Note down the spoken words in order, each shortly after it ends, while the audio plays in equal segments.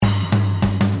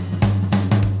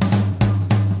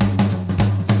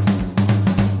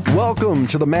Welcome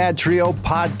to the Mad Trio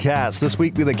podcast. This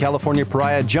week we the California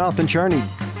Pariah, Jonathan Charney,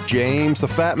 James the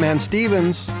Fat Man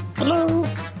Stevens. Hello.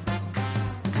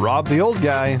 Rob the Old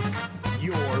Guy.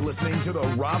 You're listening to the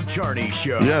Rob Charney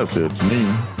Show. Yes, it's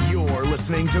me. You're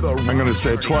listening to the I'm going to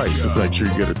say it twice just to make sure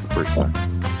you get it the first time.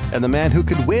 And the man who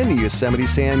could win the Yosemite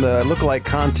Sam lookalike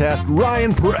contest,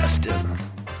 Ryan Preston.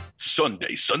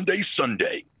 Sunday. Sorry,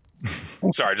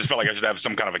 I just felt like I should have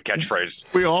some kind of a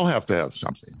catchphrase. We all have to have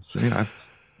something. See,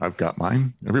 I've got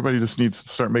mine. Everybody just needs to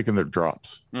start making their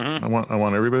drops. Mm-hmm. I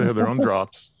want everybody to have their own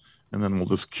drops, and then we'll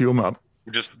just cue them up.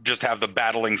 Just have the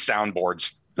battling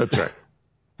soundboards. That's right.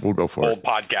 We'll go for Whole it.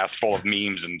 podcast full of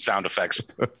memes and sound effects.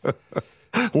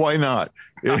 Why not?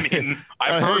 I mean,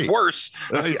 I've heard worse.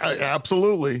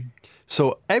 Absolutely.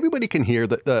 So everybody can hear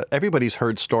that. Everybody's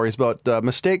heard stories about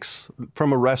mistakes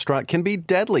from a restaurant can be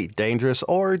deadly, dangerous,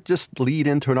 or just lead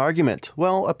into an argument.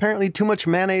 Well, apparently too much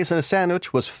mayonnaise in a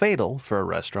sandwich was fatal for a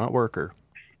restaurant worker.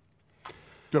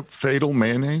 The fatal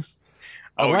mayonnaise?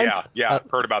 Oh, yeah.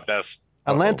 Heard about this.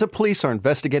 Atlanta police are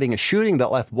investigating a shooting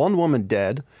that left one woman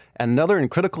dead and another in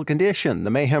critical condition.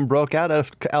 The mayhem broke out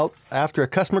after a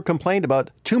customer complained about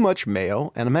too much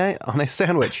mayo on a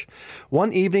sandwich.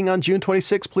 One evening on June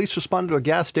 26, police responded to a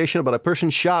gas station about a person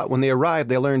shot. When they arrived,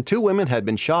 they learned two women had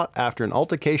been shot after an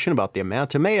altercation about the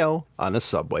amount of mayo on a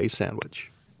Subway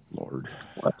sandwich. Lord.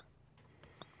 What?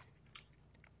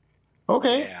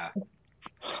 Okay. Yeah.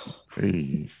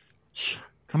 Hey.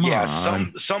 Come on. Yeah,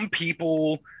 some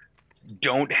people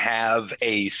don't have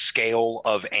a scale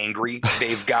of angry.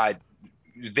 They've got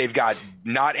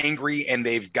not angry and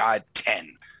they've got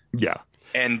 10. Yeah.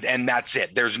 And that's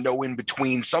it. There's no in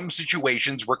between. Some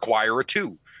situations require a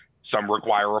 2. Some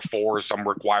require a 4, some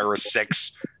require a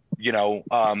 6.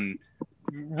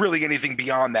 Really anything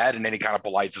beyond that in any kind of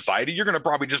polite society, you're going to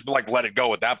probably just let it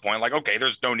go at that point. Like, okay,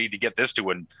 there's no need to get this to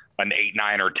an 8,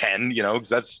 9, or 10,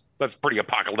 because that's pretty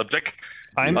apocalyptic.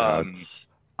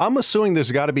 I'm assuming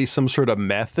there's got to be some sort of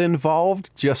meth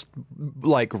involved, just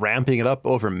like ramping it up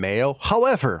over mayo.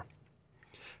 However,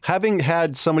 having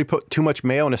had somebody put too much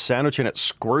mayo in a sandwich and it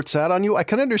squirts out on you, I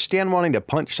can understand wanting to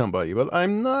punch somebody, but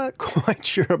I'm not quite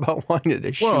sure about wanting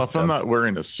to shoot Well, if them. I'm not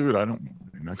wearing a suit, I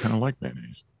kind of like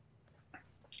mayonnaise.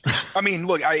 I mean,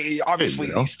 look,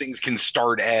 obviously these things can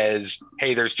start as,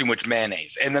 hey, there's too much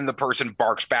mayonnaise. And then the person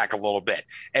barks back a little bit.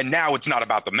 And now it's not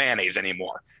about the mayonnaise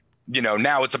anymore.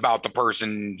 Now it's about the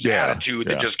person's attitude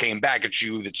that just came back at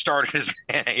you that started as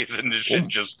mayonnaise, and this shit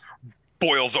just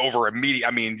boils over immediately.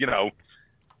 I mean,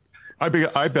 I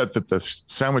bet that the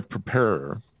sandwich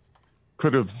preparer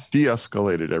could have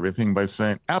de-escalated everything by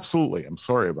saying, absolutely, I'm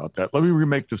sorry about that. Let me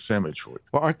remake the sandwich for you.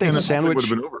 Well, aren't they and sandwich? Would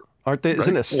have been over. Aren't they? Right?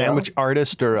 Isn't a sandwich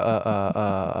artist or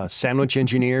a sandwich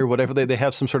engineer, whatever they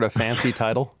have some sort of fancy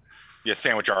title? Yeah,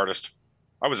 sandwich artist.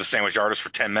 I was a sandwich artist for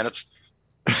 10 minutes.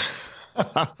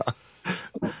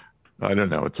 I don't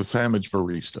know. It's a sandwich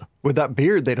barista. With that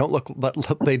beard, they don't look.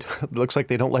 Looks like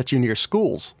they don't let you near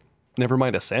schools. Never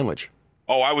mind a sandwich.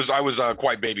 Oh, I was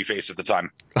quite baby faced at the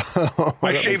time.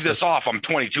 I shaved this off. I'm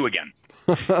 22 again.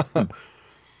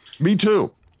 Me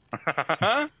too.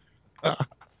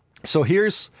 So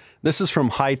this is from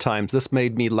High Times. This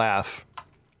made me laugh.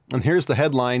 And here's the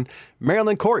headline: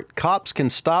 Maryland court, cops can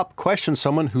question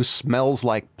someone who smells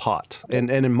like pot.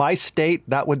 And in my state,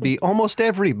 that would be almost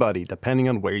everybody, depending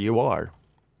on where you are.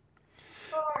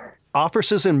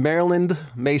 Officers in Maryland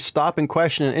may stop and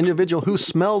question an individual who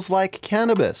smells like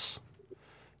cannabis.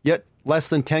 Yet less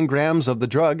than 10 grams of the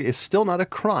drug is still not a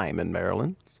crime in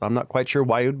Maryland. So I'm not quite sure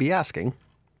why you'd be asking.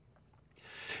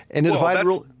 And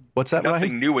what's that?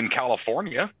 Nothing new in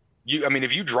California.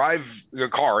 If you drive a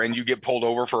car and you get pulled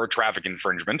over for a traffic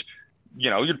infringement,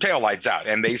 your taillight's out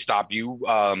and they stop you.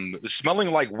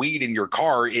 Smelling like weed in your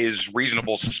car is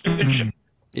reasonable suspicion.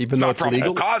 Even though it's legal?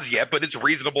 Not probable cause yet, but it's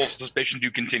reasonable suspicion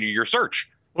to continue your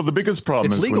search. Well, the biggest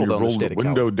problem is when you roll the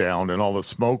window Cal. down and all the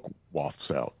smoke wafts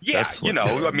out. Yeah, that's when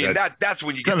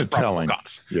you get the probable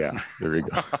cause. Yeah, there you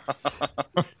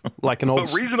go. Like an old.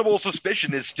 But reasonable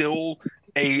suspicion is still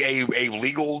a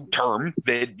legal term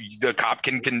that the cop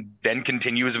can then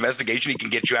continue his investigation. He can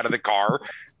get you out of the car.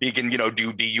 He can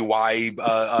do DUI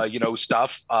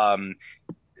stuff.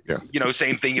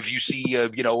 Same thing if you see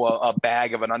a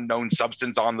bag of an unknown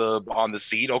substance on the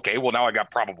seat. Okay, well now I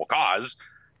got probable cause.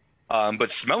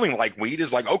 But smelling like weed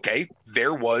is like, okay,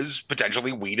 there was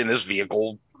potentially weed in this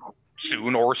vehicle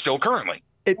soon or still currently.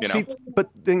 But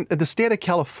in the state of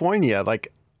California,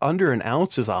 like under an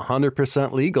ounce is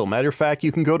 100% legal. Matter of fact,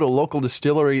 you can go to a local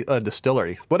dispensary,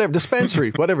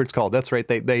 whatever it's called. That's right.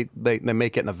 They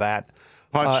make it in a vat.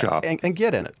 Pot shop. And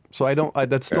get in it. So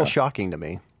that's still shocking to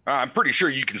me. I'm pretty sure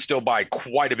you can still buy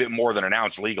quite a bit more than an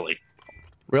ounce legally.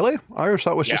 Really? I always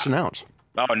thought it was just Yeah. an ounce.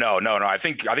 Oh no. I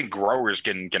think growers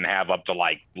can have up to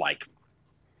like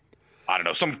I don't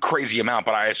know, some crazy amount,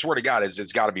 but I swear to God,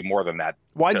 it's got to be more than that.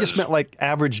 Well, I just 'Cause- meant like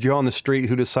average Joe on the street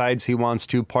who decides he wants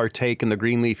to partake in the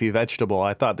green leafy vegetable.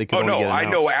 I thought they could Oh only no, get an I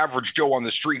ounce. know average Joe on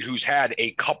the street who's had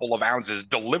a couple of ounces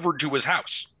delivered to his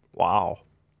house. Wow.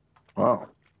 Wow.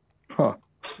 Huh.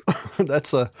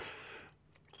 That's a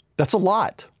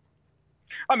lot.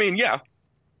 I mean, yeah.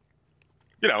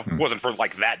 You know, Hmm. it wasn't for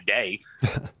like that day.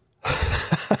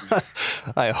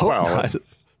 I hope Well, not.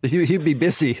 He'd be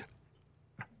busy.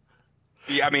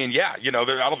 Yeah, I mean, yeah, you know, I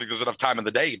don't think there's enough time in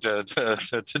the day to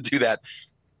do that.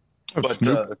 Oh,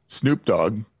 But Snoop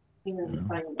Dogg.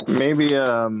 Maybe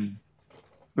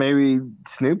maybe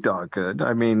Snoop Dogg could.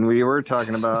 I mean, we were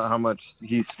talking about how much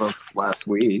he smoked last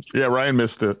week. Yeah, Ryan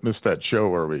missed that show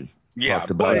where we yeah,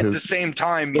 talked about but at his. the same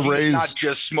time, the he's raised- not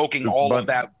just smoking his all of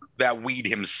blunt. that weed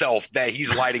himself. That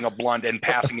he's lighting a blunt and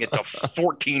passing it to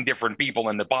 14 different people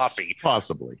in the posse.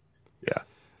 Possibly, yeah.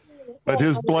 But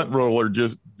his blunt roller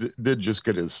did just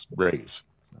get his raise.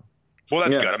 Well,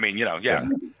 that's Yeah. good. I mean, you know, yeah,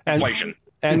 And, inflation.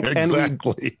 and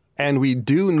Exactly. we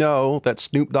do know that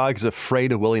Snoop Dogg is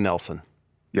afraid of Willie Nelson.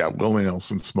 Yeah, Willie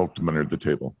Nelson smoked him under the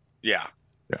table. Yeah.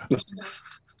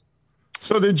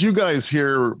 So did you guys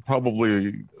hear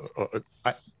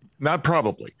not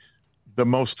probably, the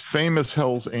most famous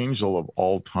Hell's Angel of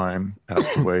all time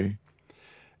passed away?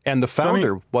 And the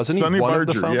founder, wasn't he? Sonny One of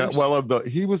the Barger, yeah. founders? Well,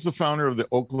 he was the founder of the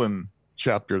Oakland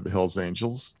chapter of the Hells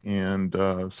Angels, and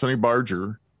Sonny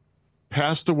Barger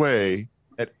passed away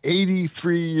at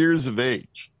 83 years of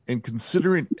age. And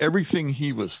considering everything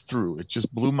he was through, it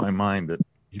just blew my mind that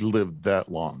he lived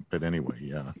that long. But anyway,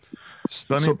 yeah,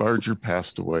 Sonny So- Barger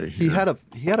passed away. He here. had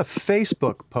a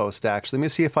Facebook post actually. Let me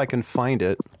see if I can find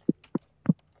it.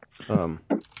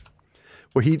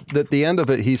 Where he at the end of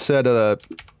it he said,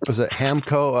 was it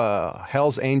Hamco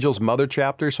Hell's Angels Mother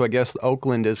Chapter? So I guess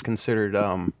Oakland is considered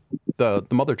the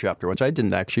Mother Chapter, which I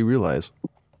didn't actually realize.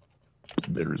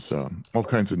 There's all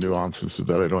kinds of nuances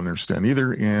that I don't understand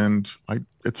either, and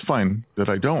it's fine that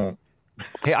I don't.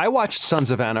 Hey, I watched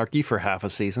Sons of Anarchy for half a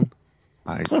season.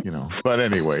 But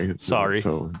anyway, Sorry.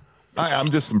 So I'm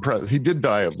just impressed. He did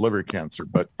die of liver cancer,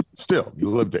 but still, he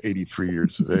lived to 83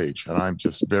 years of age, and I'm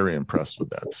just very impressed with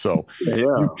that. So Yeah.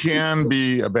 you can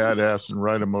be a badass and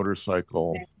ride a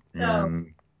motorcycle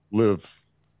and live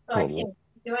total.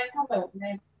 Do I have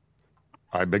a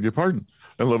I beg your pardon.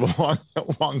 And live a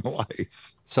long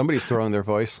life. Somebody's throwing their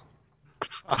voice.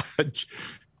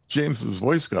 James's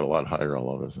voice got a lot higher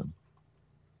all of a sudden.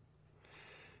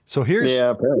 So here's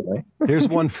Yeah, apparently. here's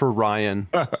one for Ryan.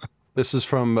 This is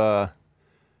from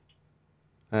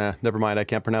never mind, I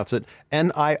can't pronounce it.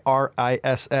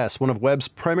 NIRISS. One of Webb's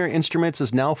primary instruments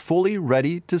is now fully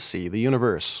ready to see the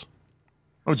universe.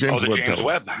 Oh, James the Webb. James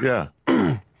Webb. Yeah.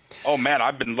 Oh man,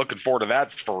 I've been looking forward to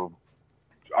that for,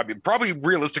 I mean, probably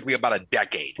realistically about a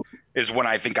decade is when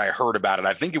I think I heard about it.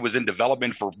 I think it was in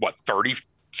development for what, 30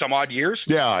 some odd years.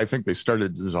 Yeah, I think they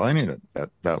started designing it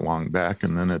that long back,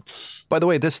 and then it's By the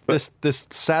way, this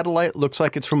satellite looks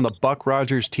like it's from the Buck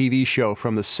Rogers TV show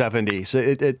from the 70s.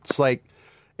 It's like,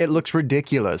 it looks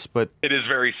ridiculous, but It is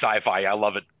very sci-fi. I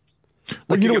love it.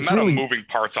 well, The you know, it's amount really of moving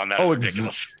parts on that Oh, is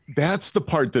ridiculous. that's the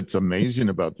part that's amazing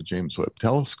about the James Webb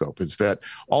Telescope is that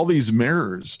all these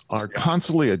mirrors are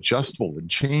constantly adjustable and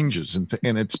changes,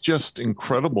 and it's just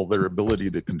incredible their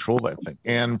ability to control that thing.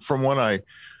 And from what I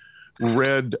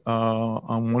read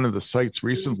on one of the sites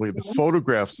recently, the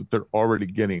photographs that they're already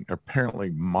getting are apparently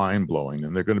mind-blowing,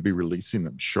 and they're going to be releasing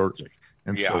them shortly.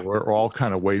 And so Yeah. we're all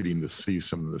kind of waiting to see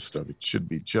some of this stuff. It should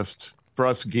be just for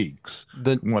us geeks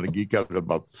the who want to geek out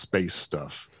about space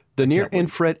stuff. The Near Can't wait.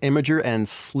 Infrared Imager and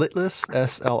Slitless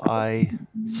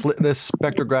Slitless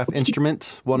Spectrograph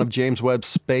Instrument, one of James Webb's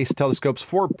Space Telescope's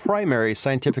 4 primary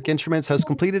scientific instruments, has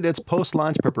completed its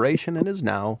post-launch preparation and is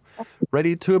now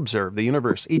ready to observe the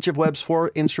universe. Each of Webb's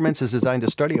 4 instruments is designed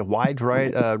to study a wide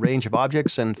range of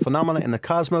objects and phenomena in the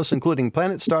cosmos, including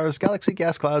planets, stars, galaxy,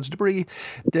 gas clouds, debris,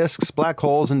 disks, black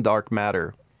holes, and dark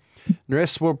matter.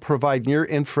 NIRISS will provide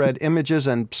near-infrared images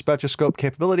and spectroscope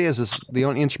capability as is the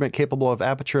only instrument capable of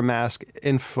aperture mask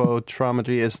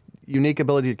infotrophy is unique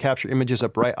ability to capture images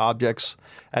of bright objects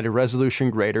at a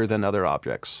resolution greater than other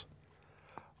objects.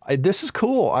 This is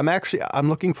cool. I'm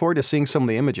looking forward to seeing some of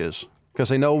the images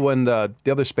because I know when the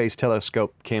other space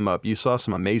telescope came up, you saw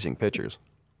some amazing pictures.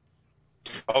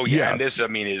 Oh yeah, Yes. and this, I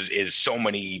mean, is so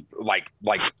many like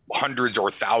hundreds or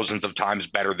thousands of times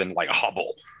better than like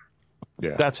Hubble.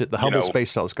 Yeah. That's it, the Hubble know-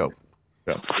 Space Telescope.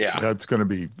 Yeah. That's going to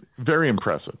be very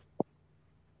impressive.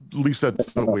 At least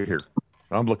that's what we hear.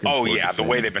 I'm looking. Oh forward yeah, to the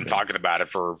way seeing they've been it. talking about it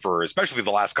for especially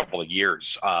the last couple of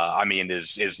years. I mean,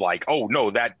 is like, oh no,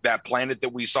 that planet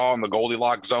that we saw in the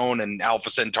Goldilocks zone and Alpha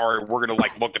Centauri, we're gonna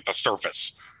like look at the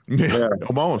surface. Yeah,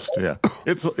 almost. Yeah,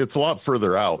 it's a lot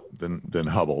further out than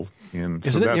Hubble, and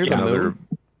Isn't so it near that's the another moon?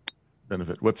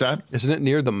 benefit. What's that? Isn't it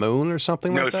near the moon or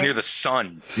something No, like it's that? near the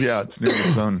sun. Yeah, it's near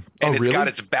the sun. And Oh, it's got really?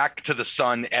 its back to the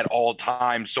sun at all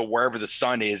times. So wherever the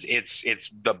sun is, it's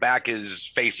the back is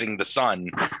facing the sun,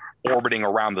 orbiting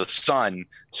around the sun.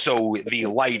 So the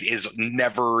light is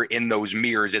never in those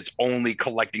mirrors. It's only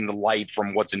collecting the light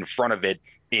from what's in front of it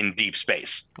in deep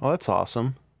space. Oh, that's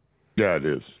awesome. Yeah, it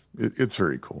is. It's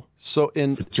very cool. So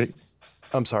Jake,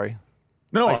 I'm sorry.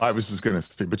 no, I was just going to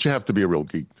say, but you have to be a real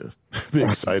geek to be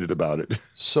excited about it.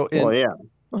 So Well, yeah.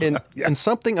 in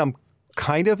something I'm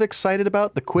kind of excited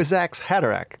about, the Kwisatz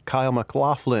Haderach, Kyle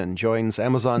MacLachlan joins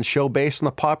Amazon's show based on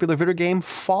the popular video game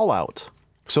Fallout.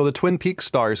 So the Twin Peaks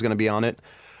star is going to be on it.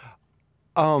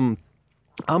 I'm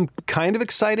kind of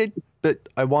excited, but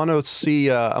I want to see.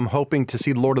 I'm hoping to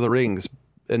see Lord of the Rings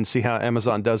and see how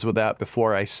Amazon does with that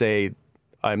before I say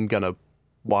I'm gonna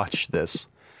watch this.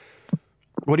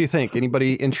 What do you think?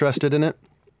 Anybody interested in it?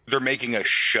 They're making a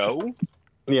show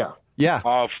Yeah. Yeah,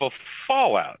 for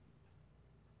Fallout.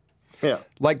 Yeah.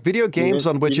 like video games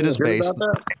on which it is You heard based.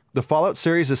 about that? The Fallout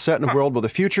series is set in a world where the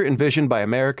future envisioned by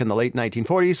America in the late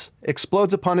 1940s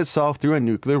explodes upon itself through a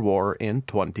nuclear war in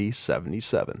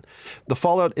 2077.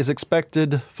 Fallout is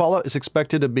expected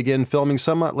to begin filming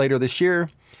somewhat later this year.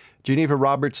 Geneva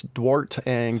Roberts Dwart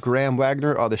and Graham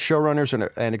Wagner are the showrunners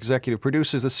and executive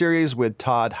producers of the series, with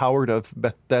Todd Howard of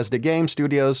Bethesda Game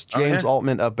Studios, James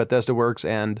Altman of Bethesda Works,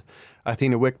 and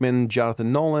Athena Wickman,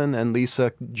 Jonathan Nolan, and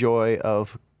Lisa Joy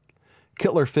of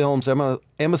Kittler Films.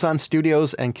 Amazon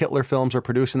Studios and Kittler Films are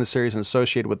producing the series and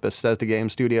associated with Bethesda Game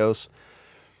Studios.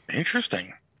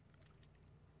 Interesting.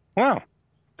 Wow,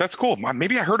 that's cool.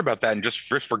 Maybe I heard about that and just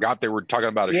forgot they were talking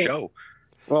about a show.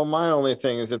 Well, my only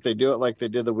thing is if they do it like they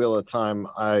did the Wheel of Time,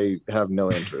 I have no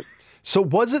interest. So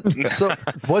was it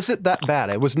that bad?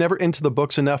 I was never into the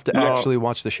books enough to actually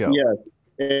watch the show. Yes.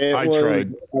 It I was tried.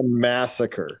 a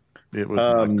massacre. It was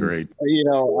not great. You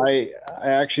know, I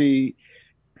actually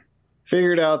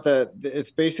figured out that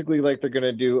it's basically like they're going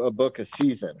to do a book a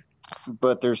season,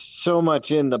 but there's so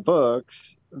much in the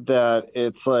books that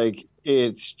it's like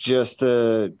it's just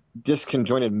a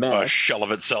disconjointed A mess, shell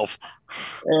of itself.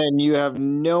 and you have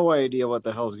no idea what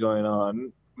the hell's going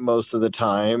on most of the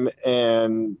time,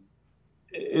 and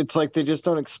it's like they just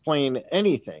don't explain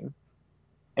anything,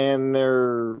 and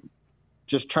they're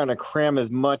just trying to cram as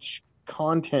much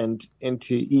content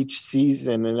into each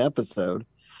season and episode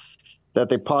that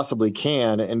they possibly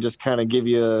can, and just kind of give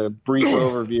you a brief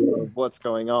overview of what's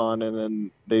going on, and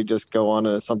then they just go on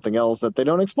to something else that they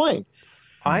don't explain.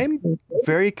 I'm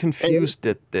very confused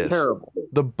at this. Terrible.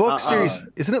 The book series,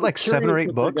 isn't it like 7 or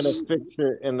 8 books? They're going to fix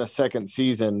it in the second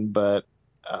season, but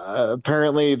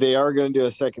apparently they are going to do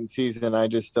a second season. I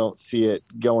just don't see it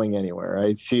going anywhere.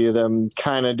 I see them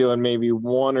kind of doing maybe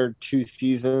 1 or 2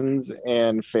 seasons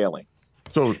and failing.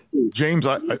 So, James,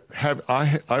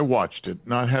 I watched it,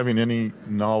 not having any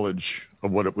knowledge of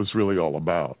what it was really all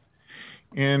about,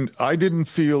 and I didn't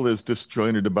feel as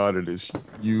disjointed about it as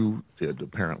you did,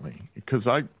 apparently, because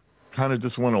I kind of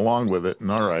just went along with it. And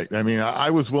all right, I mean, I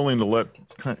was willing to let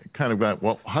kind of that.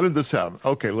 Well, how did this happen?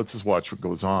 Okay, let's just watch what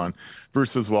goes on.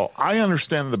 Versus, well, I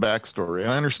understand the backstory,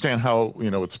 and I understand how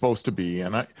it's supposed to be,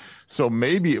 and so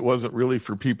maybe it wasn't really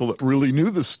for people that really knew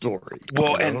the story.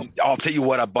 Well, and I'll tell you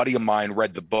what, a buddy of mine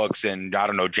read the books, and I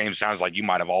don't know, James, sounds like you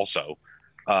might have also.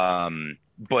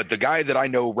 But the guy that I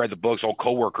know read the books, old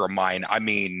coworker of mine, I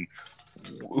mean,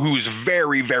 who's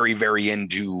very, very, very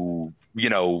into,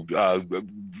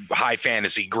 high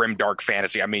fantasy, grim, dark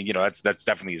fantasy. I mean, that's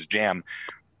definitely his jam.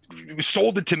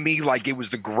 Sold it to me like it was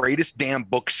the greatest damn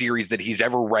book series that he's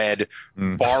ever read,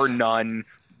 bar none.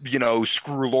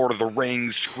 Screw Lord of the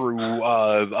Rings, screw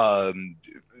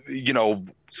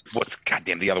what's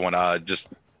goddamn the other one?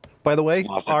 Just by the way,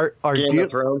 our Game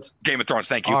of Thrones. Game of Thrones.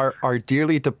 Thank you. Our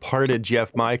dearly departed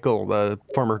Jeff Michael, the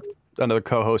former another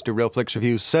co-host of Real Flicks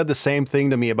Reviews, said the same thing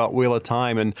to me about Wheel of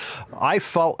Time, and I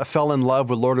fell in love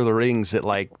with Lord of the Rings at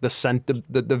like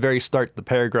the very start of the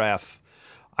paragraph.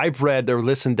 I've read or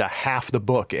listened to half the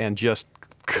book and just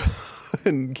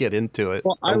couldn't get into it.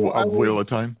 Well, Of Wheel of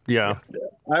Time? Yeah.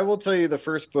 I will tell you the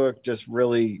first book just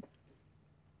really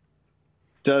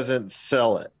doesn't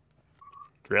sell it.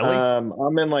 Really?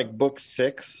 I'm in like book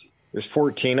 6. There's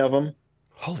 14 of them.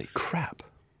 Holy crap.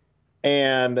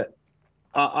 And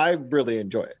I really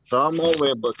enjoy it. So I'm all the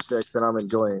way at book 6 and I'm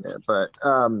enjoying it. But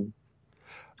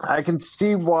I can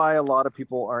see why a lot of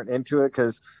people aren't into it,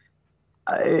 because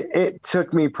It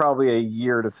took me probably a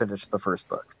year to finish the first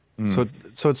book. So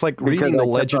it's like Because reading the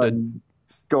I kept Legend of on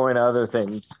going to other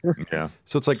things. Yeah.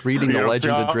 So it's like reading the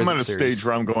Legend of I'm Drizzt at a series. stage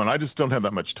where I'm going, I just don't have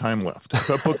that much time left. If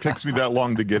that book takes me that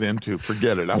long to get into,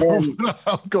 forget it.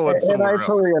 I'll go And somewhere I else.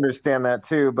 totally understand that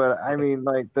too. But I mean,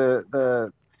 like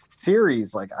the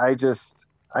series, like I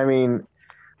mean,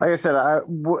 like I said,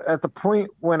 at the point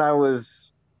when I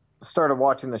started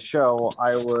watching the show,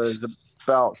 I was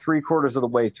about 3/4 of the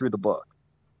way through the book,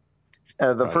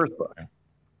 the first book,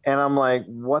 and I'm like,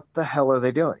 what the hell are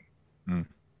they doing?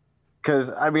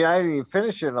 Because I mean, I didn't even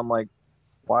finish it. And I'm like,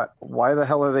 why the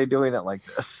hell are they doing it like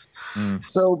this?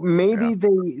 So maybe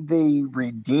they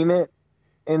redeem it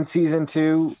in season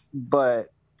 2, but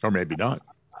Or maybe not.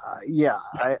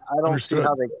 I don't see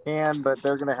how they can, but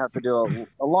they're going to have to do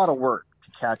a lot of work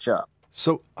to catch up.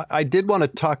 So I did want to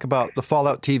talk about the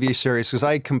Fallout TV series because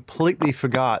I completely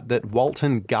forgot that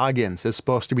Walton Goggins is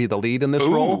supposed to be the lead in this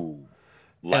role.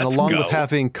 And along with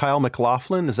having Kyle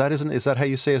MacLachlan, is that how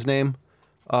you say his name?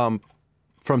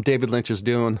 From David Lynch's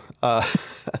Dune.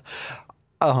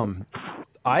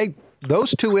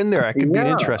 Those two in there, I could be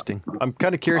interesting. I'm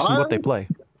kind of curious in what they play.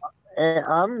 And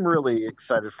I'm really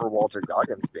excited for Walter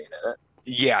Goggins being in it.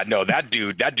 Yeah, no, that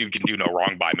dude can do no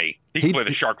wrong by me. He can play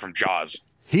the shark from Jaws.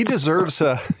 He deserves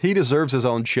his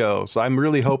own show. So I'm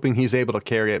really hoping he's able to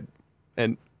carry it.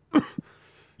 And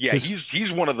yeah,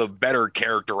 he's one of the better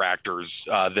character actors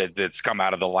that's come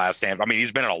out of the last hand. I mean,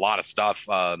 he's been in a lot of stuff.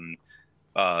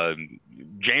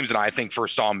 James and I think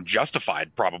first saw him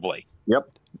Justified, probably. Yep.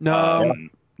 No,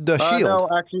 the Shield. No,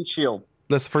 actually, Shield.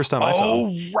 That's the first time I saw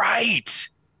him. Oh, right.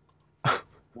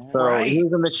 So he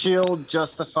was in the Shield,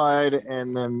 Justified,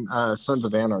 and then Sons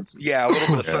of Anarchy. Yeah, a little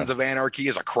bit of Sons of Anarchy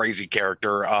is a crazy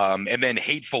character. And then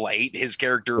Hateful Eight, his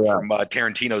character from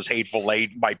Tarantino's Hateful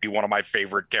Eight might be one of my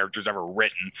favorite characters ever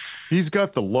written. He's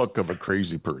got the look of a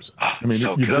crazy person. I mean,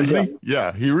 So he good. doesn't he?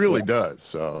 Yeah, he really does.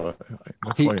 So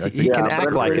that's why I He think can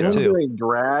act like it too. Doing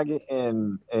drag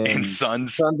and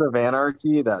Sons of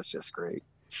Anarchy, that's just great.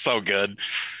 So good.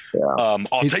 Yeah.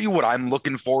 I'll tell you what I'm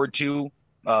looking forward to.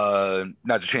 Not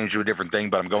to change to a different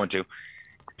thing, but I'm going to.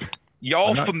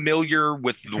 Y'all familiar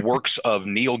with the works of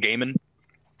Neil Gaiman?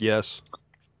 Yes.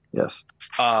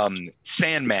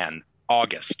 Sandman,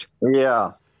 August.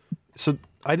 Yeah. So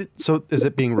is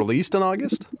it being released in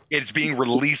August? It's being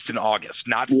released in August,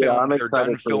 not filmed. They're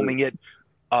done filming it.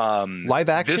 Live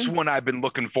action? This one I've been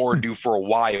looking forward to for a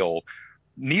while.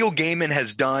 Neil Gaiman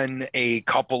has done a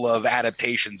couple of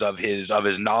adaptations of his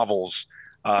novels.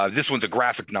 This one's a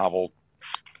graphic novel.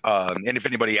 And if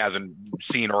anybody hasn't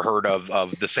seen or heard of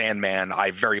The Sandman, I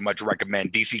very much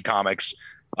recommend DC Comics.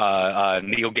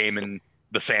 Neil Gaiman,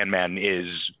 The Sandman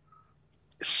is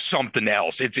something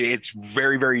else. It's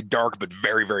very, very dark, but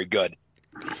very, very good.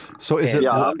 So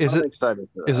I'm excited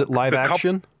for that. Is it live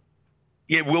action?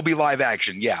 It will be live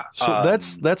action. Yeah. So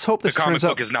let's hope this the comic turns out.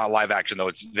 book is not live action though.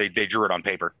 They drew it on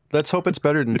paper. Let's hope it's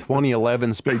better than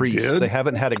 2011's Priest. did? They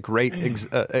haven't had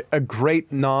a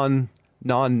great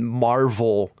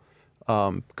non-Marvel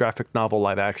graphic novel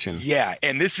live action. Yeah,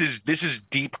 and this is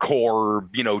deep core,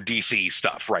 DC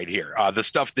stuff right here. The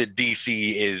stuff that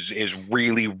DC is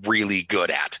really, really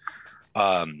good at.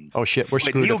 Oh shit, we're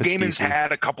screwed. Neil Gaiman's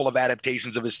had a couple of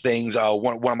adaptations of his things.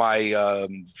 One of my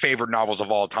favorite novels of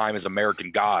all time is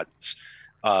American Gods,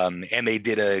 and they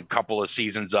did a couple of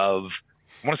seasons of,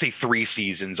 I want to say 3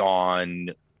 seasons on.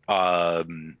 I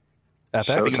think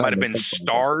it might have been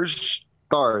Stars.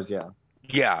 Stars, yeah.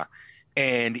 Yeah,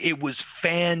 and it was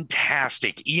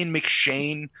fantastic. Ian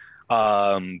McShane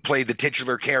played the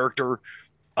titular character.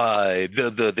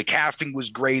 The casting was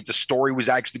great. The story was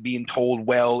actually being told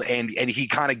well, and he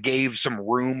kind of gave some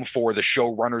room for the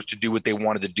showrunners to do what they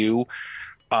wanted to do.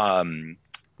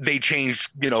 They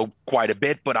changed, quite a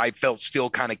bit, but I felt still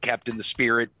kind of kept in the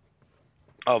spirit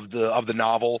of the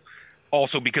novel.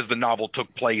 Also, because the novel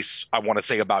took place, I want to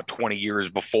say about 20 years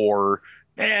before.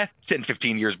 10,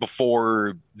 15 years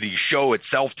before the show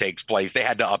itself takes place, they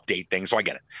had to update things, so I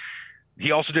get it.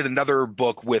 He also did another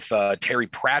book with Terry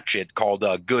Pratchett called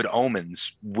Good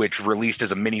Omens, which released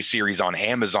as a miniseries on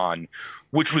Amazon,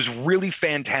 which was really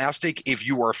fantastic if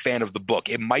you were a fan of the book.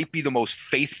 It might be the most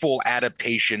faithful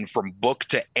adaptation from book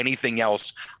to anything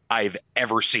else I've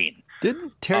ever seen.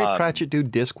 Didn't Terry Pratchett do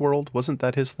Discworld? Wasn't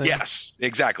that his thing? Yes,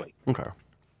 exactly. Okay.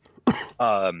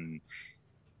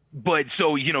 But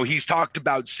so, he's talked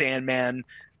about Sandman,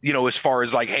 as far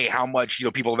as like, hey, how much,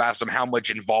 people have asked him, how much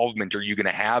involvement are you going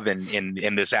to have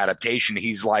in this adaptation?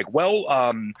 He's like,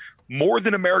 well, more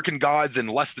than American Gods and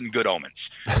less than Good Omens.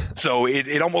 So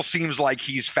it almost seems like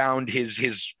he's found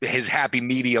his happy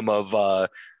medium of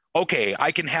okay,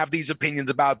 I can have these opinions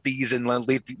about these and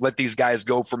let these guys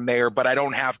go from there, but I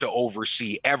don't have to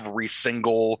oversee every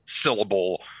single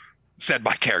syllable said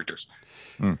by characters.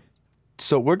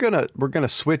 So we're gonna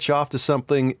switch off to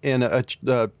something in a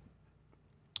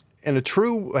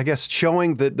true, I guess,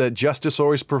 showing that justice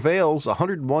always prevails.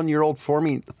 101-year-old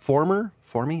former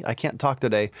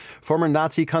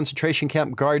Nazi concentration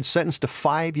camp guard sentenced to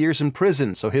 5 years in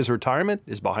prison. So his retirement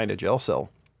is behind a jail cell.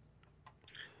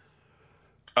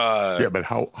 Yeah, but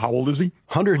how old is he?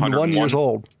 101 years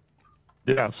old.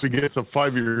 Yeah, so he gets a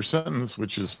 5-year sentence,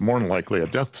 which is more than likely a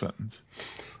death sentence.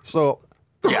 So,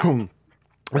 yeah.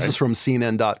 This is from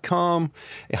CNN.com.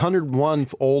 A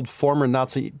 101-old former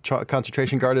Nazi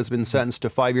concentration guard has been sentenced to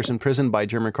 5 years in prison by a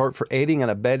German court for aiding and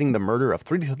abetting the murder of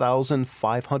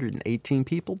 3,518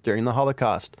 people during the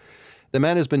Holocaust. The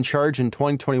man has been charged in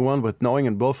 2021 with knowing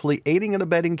and willfully aiding and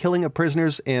abetting killing of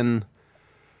prisoners in...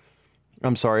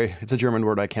 I'm sorry, it's a German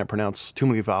word I can't pronounce. Too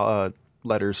many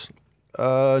letters.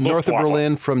 North of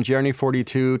Berlin from January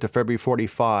 42 to February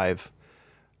 45.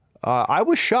 I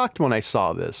was shocked when I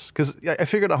saw this because I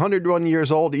figured 101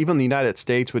 years old, even the United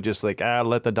States would just like,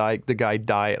 let the guy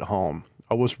die at home.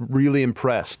 I was really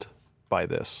impressed by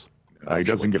this. He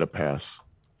doesn't get a pass.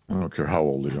 I don't care how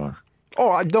old you are. Oh,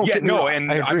 I don't. Yeah, no,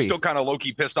 and I'm still kind of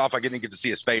low-key pissed off I didn't get to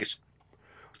see his face.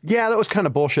 Yeah, that was kind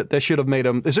of bullshit. They should have made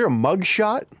him. Is there a mug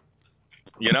shot?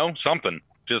 You know, something.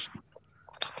 Just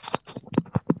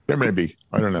there may be.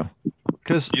 I don't know.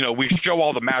 Because we show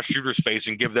all the mass shooters' face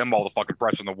and give them all the fucking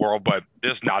press in the world, but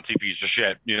this Nazi piece of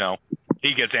shit,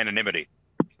 he gets anonymity.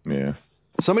 Yeah.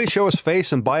 Somebody show his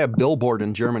face and buy a billboard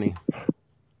in Germany.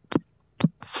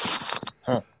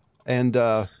 Huh. And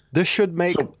this should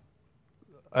make. Go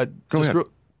ahead.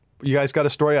 You guys got a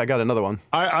story? I got another one.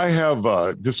 I have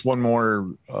just one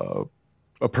more.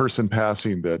 A person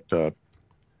passing that.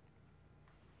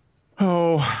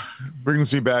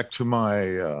 Brings me back to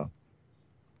my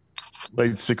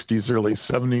late 60s, early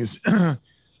 70s.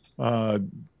 I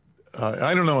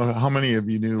don't know how many of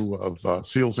you knew of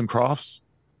Seals and Crofts.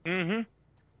 Mm-hmm.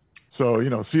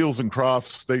 So, Seals and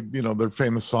Crofts, their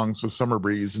famous songs with Summer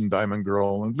Breeze and Diamond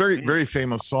Girl and very, very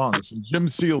famous songs. And Jim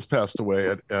Seals passed away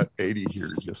at 80 here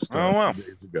just a few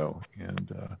days ago.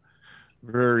 And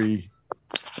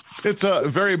it's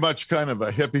very much kind of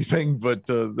a hippie thing, but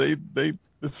the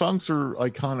songs are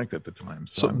iconic at the time.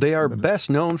 So they are best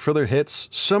known for their hits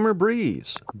Summer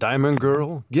Breeze, Diamond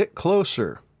Girl, Get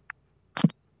Closer.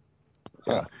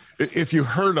 Yeah. If you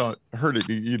heard it,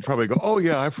 you'd probably go, oh,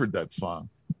 yeah, I've heard that song.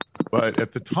 But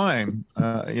at the time,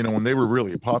 when they were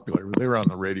really popular, they were on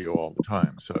the radio all the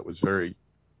time. So it was very,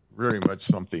 very much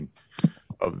something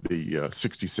of the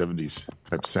 60s, 70s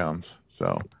type sounds.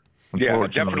 So yeah,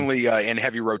 definitely in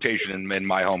heavy rotation in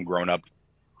my home growing up.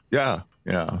 Yeah.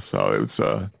 Yeah, so it's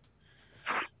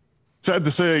sad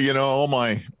to say, a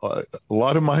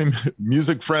lot of my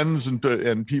music friends and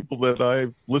people that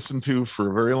I've listened to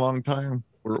for a very long time,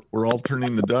 we're all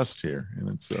turning to dust here, and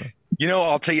it's.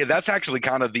 I'll tell you, that's actually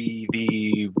kind of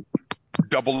the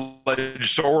double-edged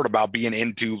sword about being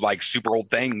into like super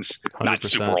old things. 100%. Not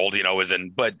super old,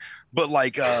 but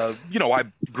like I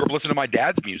grew up listening to my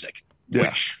dad's music,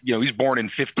 which he's born in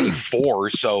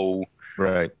 54, so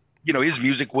right. His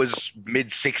music was mid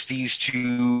 60s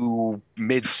to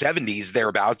mid 70s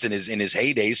thereabouts in his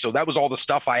heyday. So that was all the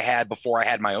stuff I had before I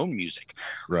had my own music.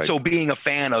 Right. So being a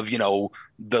fan of,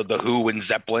 the Who and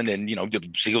Zeppelin and,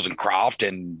 Seals and Croft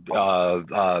and, it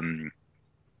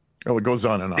goes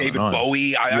on and on. David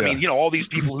Bowie. I mean, all these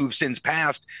people who've since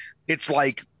passed, it's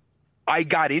like I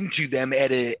got into them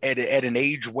at an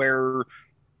age where,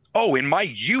 in my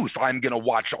youth, I'm going to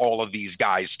watch all of these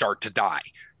guys start to die.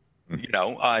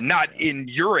 Not in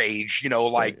your age, no.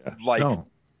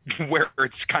 Where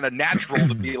it's kind of natural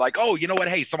to be like, oh, you know what?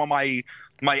 Hey, some of my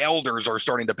elders are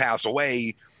starting to pass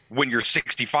away. When you're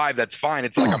 65, that's fine.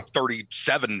 It's like I'm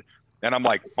 37 and I'm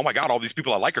like, oh my God, all these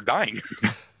people I like are dying.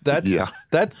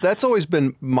 That's always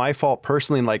been my fault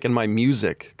personally, like in my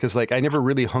music, because like I never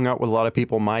really hung out with a lot of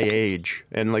people my age,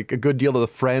 and like a good deal of the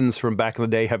friends from back in the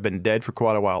day have been dead for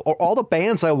quite a while. Or all the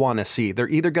bands I want to see, they're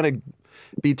either going to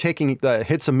be taking the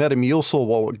hits of Metamucil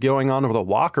while going on with a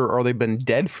walker, or they've been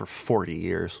dead for 40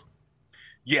 years.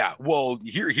 Yeah, well,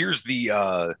 here's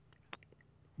the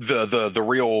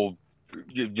real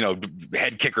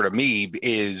head kicker to me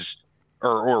is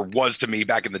or was to me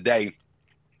back in the day.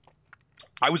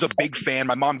 I was a big fan.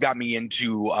 My mom got me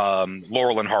into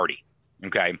Laurel and Hardy.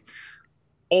 Okay.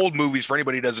 Old movies, for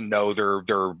anybody who doesn't know,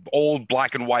 they're old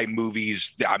black and white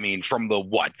movies. I mean, from the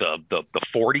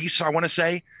 40s, I want to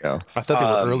say. Yeah. I thought they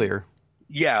were earlier.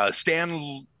 Yeah.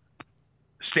 Stan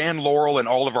Laurel and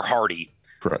Oliver Hardy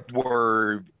correct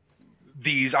were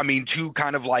these, I mean, two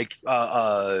kind of like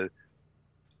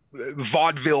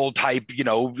vaudeville type, you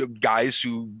know, guys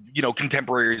who, you know,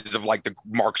 contemporaries of like the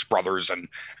Marx Brothers and,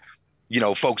 you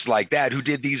know, folks like that who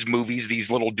did these movies, these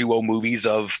little duo movies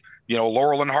of, you know,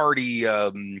 Laurel and Hardy,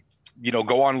 you know,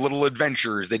 go on little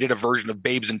adventures. They did a version of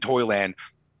Babes in Toyland.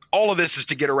 All of this is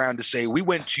to get around to say we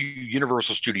went to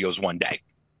Universal Studios one day,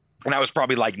 and I was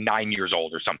probably like 9 years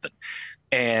old or something.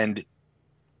 And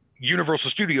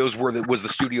Universal Studios was the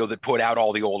studio that put out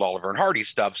all the old Oliver and Hardy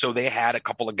stuff. So they had a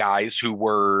couple of guys who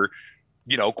were,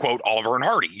 you know, quote, Oliver and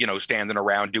Hardy, you know, standing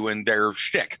around doing their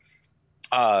shtick.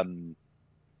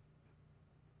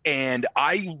 And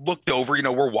I looked over, you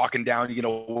know, we're walking down, you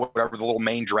know, whatever, the little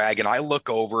main drag, and I look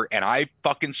over and I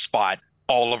fucking spot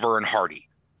Oliver and Hardy.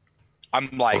 I'm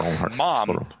like,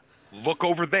 Mom, look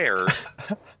over there.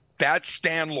 That's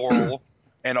Stan Laurel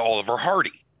and Oliver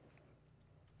Hardy.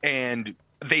 And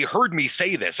they heard me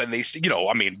say this, and they, you know,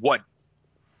 I mean, what?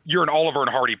 You're an Oliver and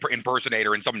Hardy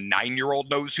impersonator, and some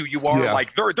 9-year-old knows who you are. Yeah.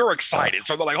 Like they're excited,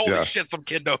 so they're like, "Holy shit, some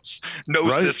kid knows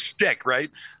right. This shtick, right?"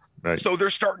 Right. So they're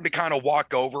starting to kind of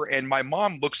walk over, and my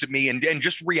mom looks at me and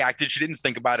just reacted. She didn't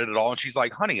think about it at all, and she's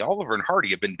like, "Honey, Oliver and Hardy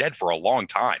have been dead for a long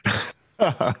time."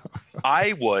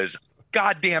 I was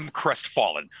goddamn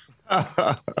crestfallen.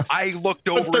 I looked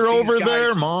over. But they're over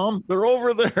there, Mom. They're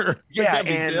over there. Yeah,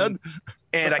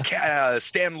 and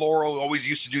Stan Laurel always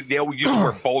used to do. They always used to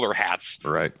wear bowler hats.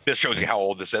 Right. This shows you how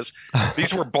old this is.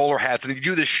 These were bowler hats, and he'd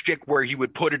do this shtick where he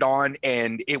would put it on,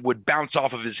 and it would bounce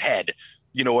off of his head.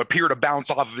 You know, appear to bounce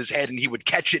off of his head, and he would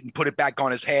catch it and put it back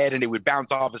on his head, and it would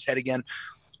bounce off his head again.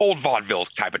 Old vaudeville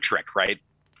type of trick, right?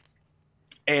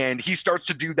 And he starts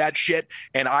to do that shit,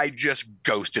 and I just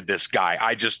ghosted this guy.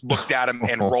 I just looked at him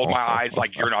and rolled my eyes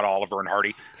like, "You're not Oliver and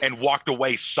Hardy," and walked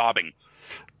away sobbing.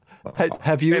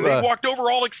 Have you? And they walked over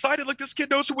all excited, like, this kid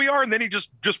knows who we are, and then he just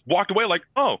walked away like,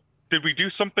 "Oh, did we do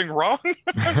something wrong?"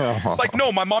 Like,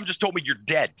 no, my mom just told me you're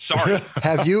dead. Sorry.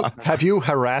 Have you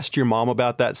harassed your mom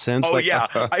about that since? Oh, like, yeah,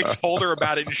 I told her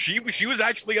about it, and she was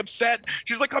actually upset.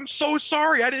 She's like, "I'm so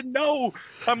sorry, I didn't know."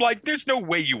 I'm like, "There's no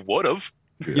way you would have."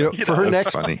 You know, for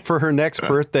her next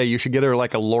birthday, you should get her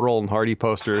like a Laurel and Hardy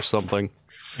poster or something.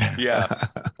 Yeah.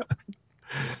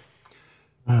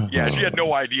 Yeah, she had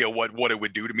no idea what it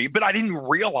would do to me, but I didn't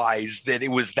realize that it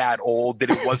was that old, that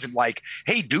it wasn't like,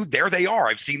 "Hey, dude, there they are.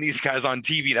 I've seen these guys on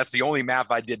TV." That's the only math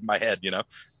I did in my head, you know?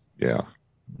 Yeah.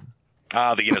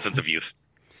 The innocence of youth.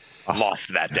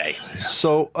 Lost that day.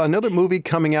 So another movie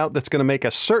coming out that's going to make a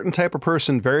certain type of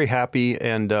person very happy,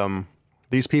 and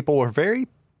these people were very...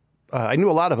 I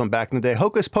knew a lot of them back in the day.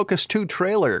 Hocus Pocus 2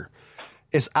 trailer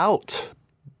is out.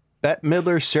 Bette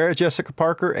Midler, Sarah Jessica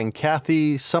Parker, and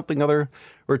Kathy something other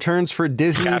returns for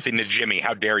Disney. Kathy Najimy,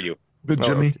 how dare you? The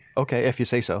Jimmy. Okay, if you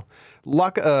say so.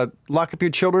 Lock up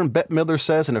your children, Bette Midler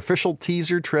says, an official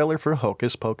teaser trailer for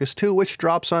Hocus Pocus 2, which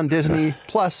drops on Disney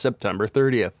Plus September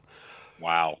 30th.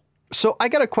 Wow. So I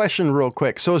got a question real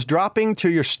quick. So is dropping to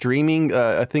your streaming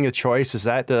a thing of choice? Is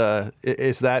that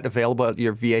available at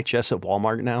your VHS at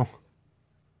Walmart now?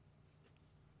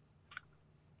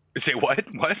 Say what?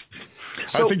 What?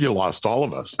 So, I think you lost all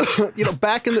of us. You know,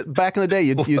 back in the day,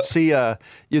 you'd see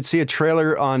a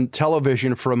trailer on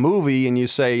television for a movie, and you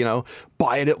say, you know,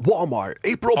 buy it at Walmart,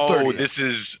 April 30th. Oh, this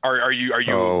is. Are you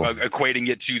equating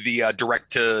it to the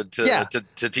direct to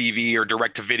TV or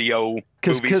direct to video?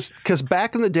 Because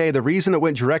back in the day, the reason it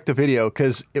went direct to video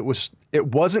because it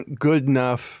wasn't good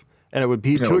enough. And it would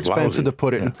be too expensive to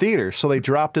put it in theaters. So they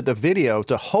dropped it to video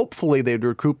to hopefully they'd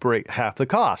recuperate half the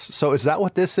cost. So is that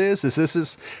what this is? Is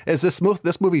this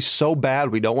movie so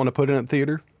bad we don't want to put it in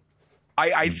theater?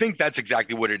 I think that's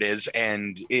exactly what it is.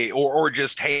 And or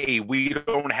just, hey, we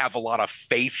don't have a lot of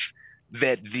faith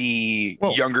that the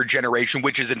younger generation,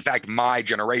 which is in fact my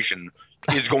generation,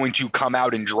 is going to come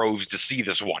out in droves to see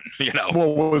this one, you know?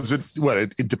 Well,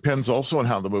 it depends also on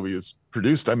how the movie is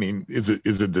produced. I mean, is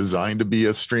it designed to be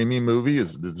a streaming movie?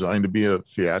 Is it designed to be a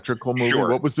theatrical movie? Sure.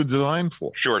 What was it designed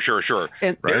for? Sure.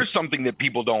 And there's something that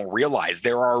people don't realize.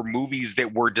 There are movies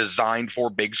that were designed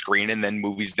for big screen and then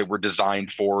movies that were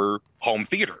designed for home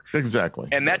theater. Exactly.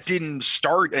 And that didn't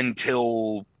start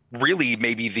until really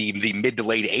maybe the mid to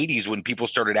late 80s when people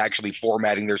started actually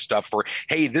formatting their stuff for,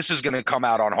 hey, this is going to come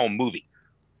out on home movie,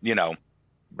 you know?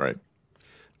 Right.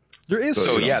 There is.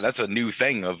 So yeah, that's a new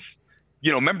thing of,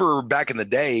 you know, remember back in the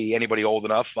day, anybody old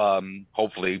enough,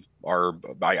 hopefully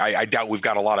I doubt we've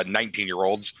got a lot of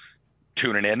 19-year-olds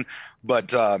tuning in,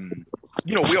 but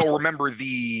you know, we all remember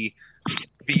the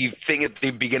thing at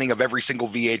the beginning of every single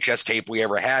VHS tape we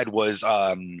ever had was,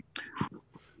 I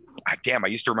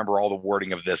used to remember all the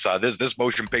wording of this. This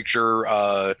motion picture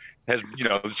has, you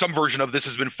know, some version of this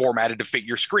has been formatted to fit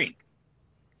your screen.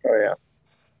 Oh yeah.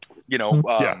 You know,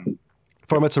 Yeah.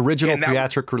 From its original And that-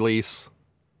 theatric release.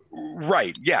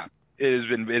 right? Yeah, it has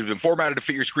been formatted to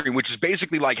fit your screen, which is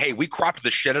basically like, hey, we cropped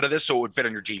the shit out of this so it would fit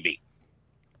on your TV.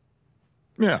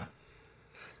 Yeah.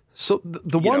 So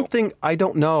the You one know. thing I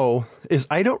don't know is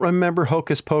I don't remember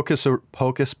Hocus Pocus or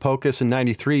Hocus Pocus in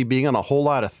 '93 being on a whole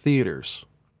lot of theaters.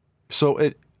 So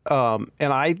it and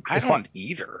I don't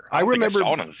either. I don't think remember- I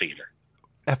saw it in the theater.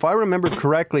 if I remember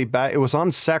correctly, back it was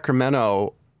on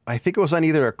Sacramento. I think it was on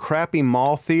either a crappy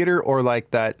mall theater or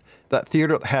like that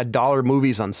theater that had dollar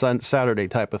movies on Saturday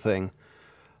type of thing.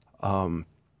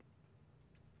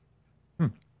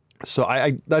 So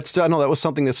I know that was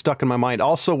something that stuck in my mind.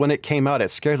 Also, when it came out,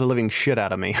 it scared the living shit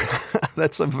out of me.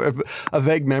 That's a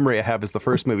vague memory I have, is the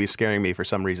first movie scaring me for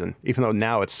some reason, even though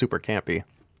now it's super campy.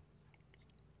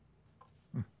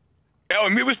 Oh, I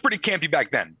mean, it was pretty campy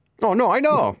back then. Oh no, I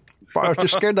know. It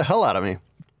just scared the hell out of me.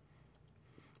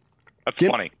 That's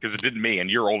Yep. funny because it didn't me, and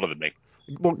you're older than me.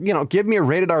 Well, you know, give me a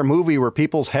rated R movie where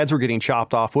people's heads were getting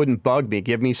chopped off. Wouldn't bug me.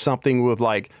 Give me something with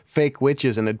like fake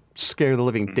witches and it'd scare the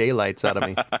living daylights out of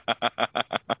me.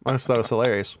 I just thought it was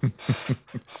hilarious.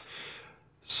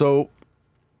 So,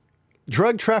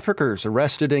 drug traffickers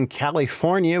arrested in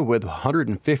California with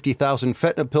 150,000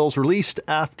 fentanyl pills released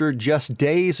after just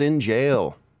days in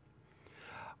jail.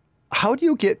 How do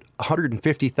you get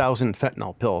 150,000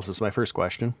 fentanyl pills? Is my first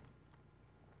question.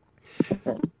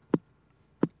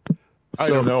 I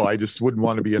don't know. I just wouldn't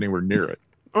want to be anywhere near it.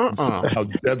 How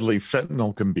deadly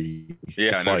fentanyl can be.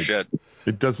 Yeah, It's no like, shit.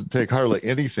 It doesn't take hardly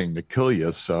anything to kill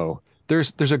you. So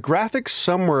There's a graphic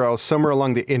somewhere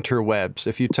along the interwebs.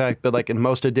 If you type like in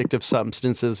most addictive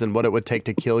substances and what it would take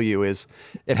to kill you, is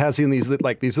it has in these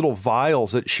little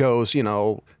vials that shows, you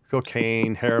know,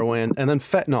 cocaine, heroin, and then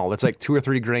fentanyl. It's like 2 or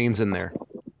 3 grains in there.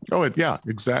 yeah,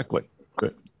 exactly.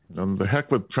 But, the heck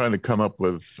with trying to come up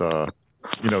with,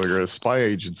 you're a spy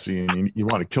agency and you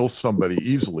want to kill somebody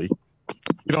easily.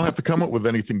 You don't have to come up with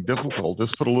anything difficult.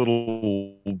 Just put a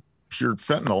little pure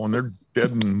fentanyl and they're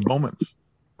dead in moments.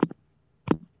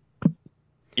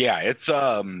 Yeah, it's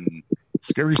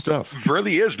Scary stuff.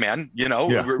 really is, man. You know,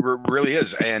 Yeah. really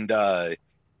is, and I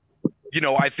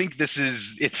think this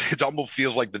is it almost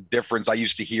feels like the difference. I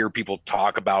used to hear people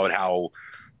talk about how,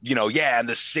 in the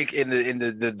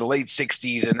late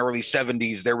 60s and early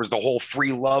 70s, there was the whole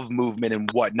free love movement and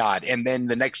whatnot, and then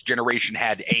the next generation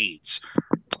had AIDS.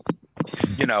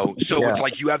 So it's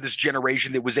like you have this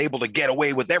generation that was able to get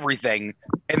away with everything,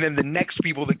 and then the next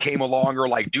people that came along are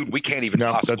like, dude, we can't even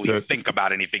No, that's possibly it. think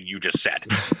about anything you just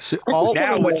said. So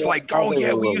Now it's like, oh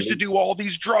yeah, we used to do all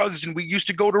these drugs and we used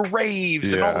to go to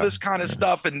raves and all Yeah. this kind of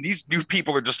stuff, and these new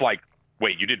people are just like,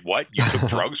 wait, you did what? You took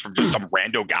drugs from just some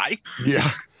rando guy? Yeah.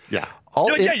 Yeah.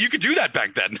 You're like, yeah, you could do that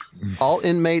back then. all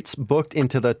inmates booked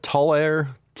into the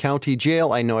Tulare County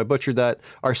Jail, I know I butchered that,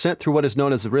 are sent through what is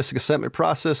known as the risk assessment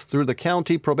process through the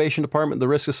county probation department. The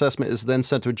risk assessment is then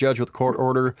sent to a judge with court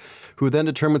order, who then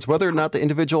determines whether or not the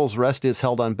individual's arrest is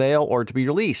held on bail or to be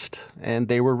released. And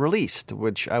they were released,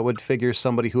 which I would figure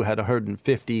somebody who had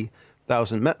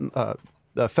 150,000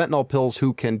 fentanyl pills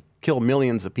who can kill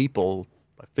millions of people,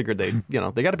 I figured they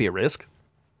got to be a risk.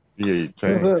 Yeah.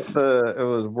 It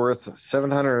was worth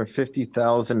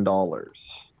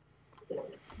 $750,000.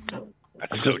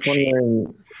 That's so cheap.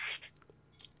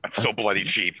 That's so bloody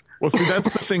cheap. Well, see,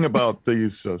 that's the thing about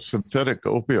these synthetic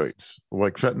opioids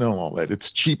like fentanyl and all that. It's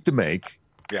cheap to make.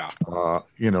 Yeah.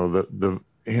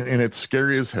 And it's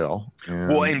scary as hell.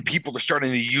 And people are starting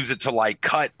to use it to like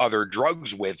cut other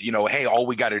drugs with. Hey, all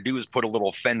we got to do is put a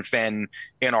little fen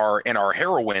in our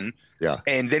heroin. Yeah.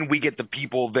 And then we get the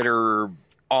people that are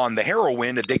on the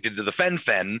heroin addicted to the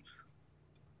fen.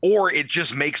 Or it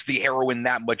just makes the heroin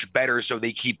that much better, so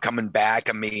they keep coming back.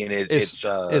 I mean, Is it's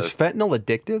fentanyl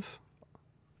addictive?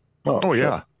 Oh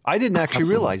yeah. I didn't actually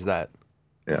realize that.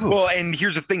 Yeah. well. And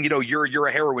here's the thing, you're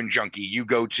a heroin junkie. You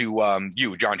go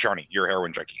to John Charney, you're a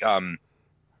heroin junkie.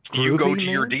 You go Groovy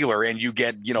to your man? dealer and you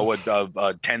get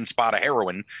a 10 spot of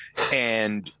heroin,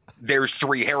 and there's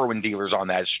 3 heroin dealers on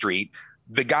that street.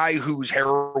 The guy whose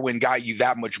heroin got you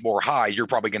that much more high, you're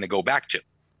probably going to go back to.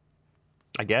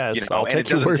 I guess. I'll And it take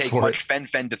your doesn't word take for much it.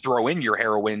 fen to throw in your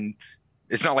heroin.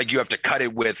 It's not like you have to cut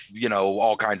it with,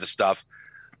 all kinds of stuff.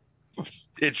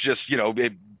 It's just,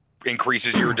 it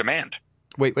increases your demand.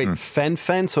 Wait,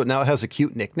 fen, so now it has a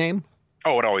cute nickname?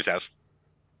 Oh, it always has.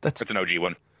 That's It's an OG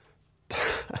one.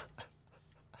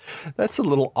 That's a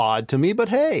little odd to me, but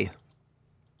hey.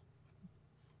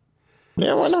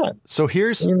 Yeah, why not? So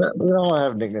here's We don't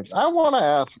have nicknames. I want to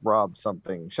ask Rob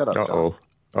something. Shut up. Tom.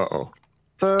 Uh-oh.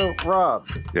 So, Rob,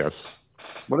 Yes.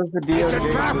 what does the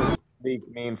DOJ leak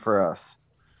mean for us?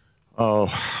 Oh,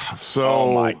 so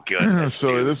Oh my goodness,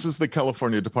 so dude. this is the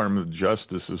California Department of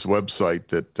Justice's website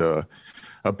that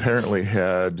apparently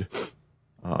had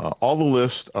all the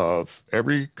list of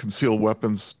every concealed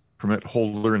weapons permit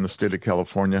holder in the state of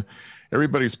California.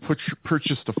 Everybody's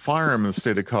purchased a firearm in the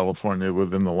state of California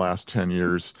within the last 10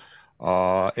 years,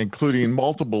 including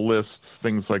multiple lists,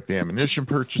 things like the ammunition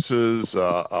purchases,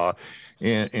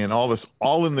 and all this,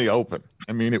 all in the open.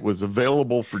 I mean, it was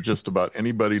available for just about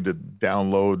anybody to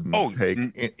download and take.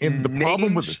 And the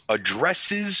problem with it,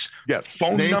 addresses, yes,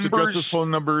 phone names, numbers. addresses, phone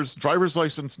numbers, driver's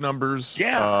license numbers,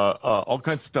 Yeah. all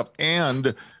kinds of stuff.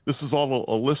 And this is all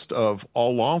a list of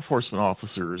all law enforcement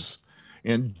officers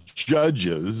and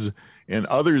judges and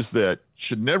others that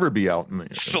should never be out in the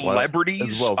celebrities,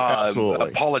 as well as,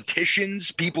 absolutely.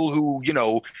 Politicians, people who, you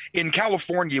know, in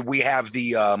California, we have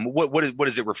the what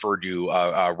is it referred to,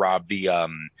 Rob? The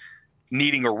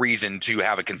needing a reason to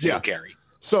have a concealed carry.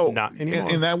 So, Not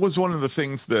anymore. and that was one of the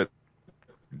things that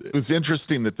it was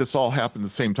interesting that this all happened at the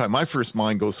same time. My first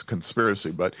mind goes to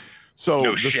conspiracy, but so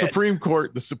No the shit. Supreme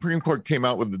Court came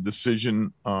out with a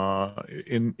decision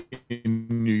in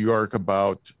New York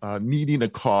about needing a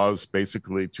cause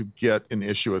basically to get an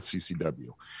issue at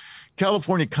CCW.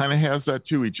 California kind of has that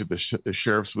too. Each of the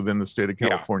sheriffs within the state of Yeah.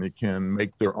 California can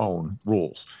make their own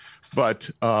rules. But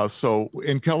so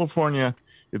in California,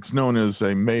 it's known as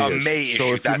a May issue. May So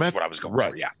issue. if you That's what I was going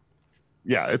for. Yeah.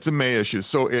 Yeah, it's a May issue.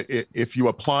 So if you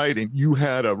applied and you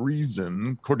had a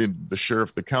reason, according to the sheriff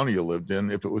of the county you lived in,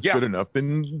 if it was good enough,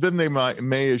 then they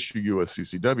may issue you a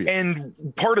CCW. And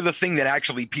part of the thing that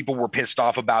actually people were pissed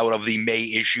off about of the May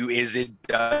issue is it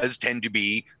does tend to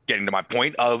be, getting to my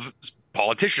point, of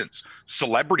politicians,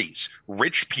 celebrities,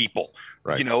 rich people,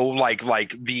 Right. you know, like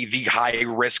the high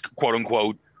risk, quote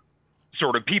unquote,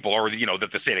 sort of people, or, you know,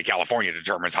 that the state of California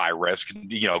determines high risk.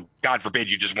 You know, God forbid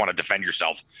you just want to defend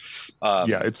yourself.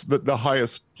 Yeah, it's the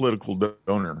highest political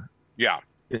donor Yeah.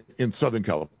 in Southern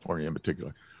California in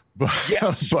particular. But,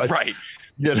 Yes. but Right.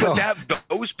 you know, But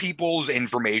those people's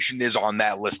information is on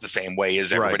that list the same way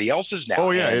as everybody else's now.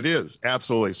 oh yeah, And it is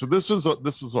absolutely. So this is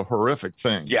a horrific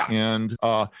thing. Yeah. And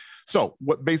so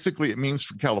what basically it means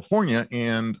for California,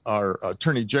 and our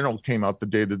attorney general came out the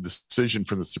day the decision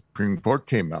from the Supreme Court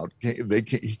came out.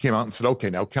 He came out and said, okay,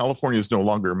 now California is no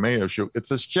longer a May issue;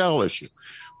 it's a shall issue,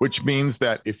 which means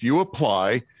that if you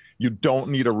apply, you don't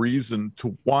need a reason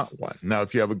to want one. Now,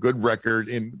 if you have a good record,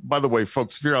 and by the way,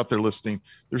 folks, if you're out there listening,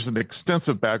 there's an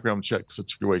extensive background check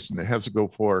situation that has to go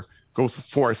forth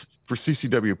for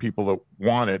CCW people that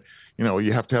want it. You know,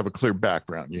 you have to have a clear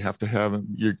background. You have to have,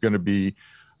 you're going to be,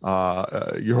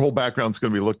 your whole background's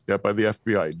going to be looked at by the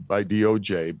FBI, by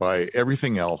DOJ, by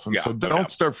everything else. And so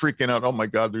don't start freaking out. Oh my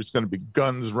God, there's going to be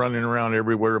guns running around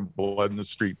everywhere and blood in the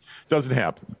street. Doesn't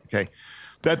happen. Okay.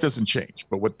 That doesn't change.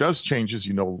 But what does change is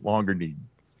you no longer need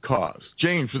cause.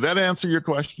 James, would that answer your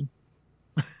question?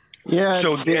 Yeah.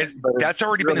 So it did, but that's it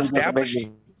already been really doesn't make established.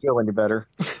 me feel any better.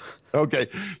 Okay.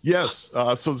 Yes.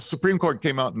 So the Supreme Court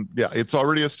came out and it's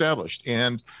already established.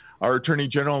 And our Attorney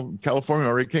General in California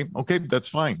already came. Okay, that's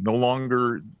fine. No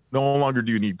longer do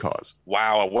you need cause.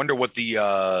 Wow. I wonder what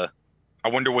the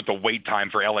wait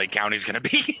time for LA County is going to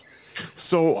be.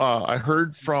 So I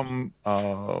heard from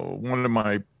one of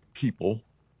my people.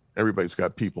 Everybody's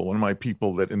got people. One of my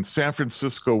people that in San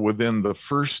Francisco, within the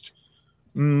first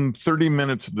 30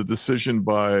 minutes of the decision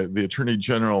by the Attorney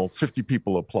General, 50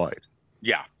 people applied.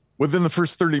 Yeah. Within the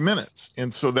first 30 minutes.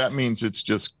 And so that means it's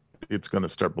going to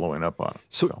start blowing up on them.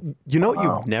 So, you know what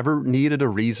you've never needed a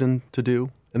reason to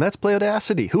do? And that's Play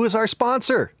Audacity. Who is our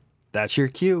sponsor? That's your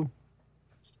cue.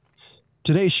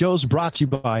 Today's show is brought to you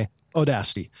by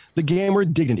Audacity. The game where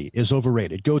dignity is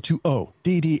overrated. Go to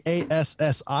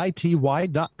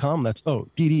ODDASSITY.com. That's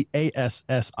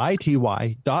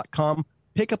ODDASSITY.com.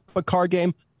 Pick up a card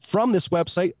game from this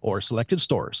website or selected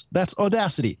stores. That's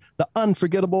Audacity, the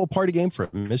unforgettable party game for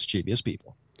mischievous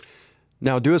people.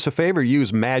 Now, do us a favor.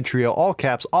 Use Mad Trio, all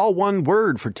caps, all one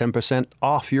word, for 10%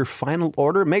 off your final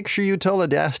order. Make sure you tell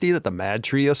Audacity that the Mad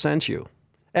Trio sent you.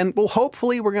 And well,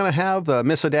 hopefully we're going to have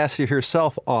Miss Audacity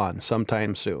herself on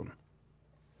sometime soon.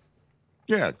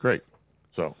 Yeah, great.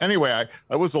 So anyway,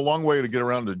 I was a long way to get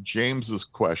around to James's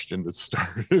question that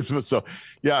started. So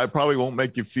yeah, I probably won't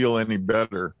make you feel any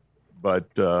better, but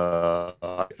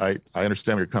I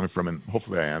understand where you're coming from, and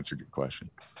hopefully I answered your question.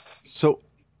 So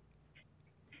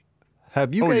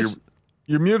have you guys...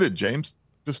 You're muted, James.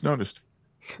 Just noticed.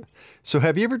 So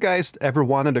have you guys ever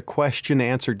wanted a question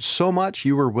answered so much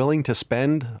you were willing to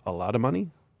spend a lot of money?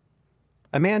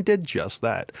 A man did just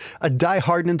that. A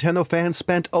die-hard Nintendo fan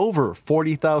spent over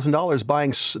 $40,000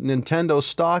 buying Nintendo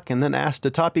stock and then asked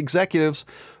the top executives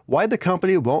why the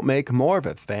company won't make more of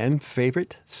a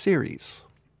fan-favorite series.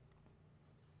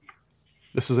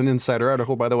 This is an insider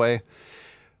article, by the way.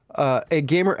 A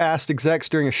gamer asked execs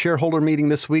during a shareholder meeting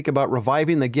this week about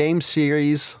reviving the game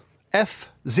series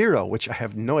F-Zero, which I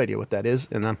have no idea what that is,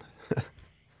 and I'm...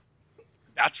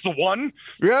 That's the one?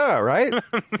 Yeah, right?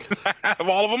 Of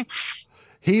all of them?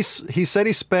 He said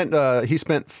he spent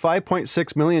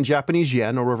 5.6 million Japanese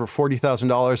yen, or over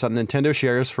 $40,000, on Nintendo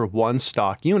shares for one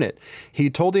stock unit.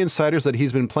 He told the insiders that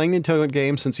he's been playing Nintendo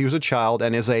games since he was a child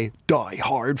and is a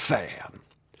die-hard fan.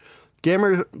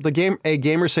 A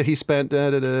gamer said he spent.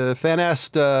 Fan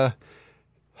asked.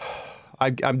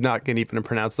 I'm not going to even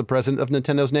pronounce the president of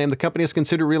Nintendo's name. The company has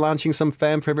considered relaunching some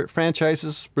fan favorite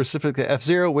franchises, specifically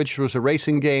F-Zero, which was a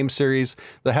racing game series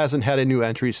that hasn't had a new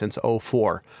entry since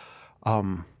 2004.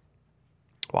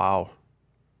 Wow.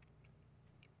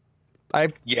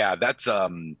 Yeah, that's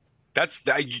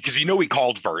because he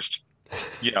called first.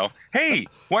 Hey,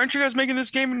 why aren't you guys making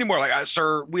this game anymore? Like,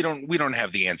 sir, we don't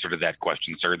have the answer to that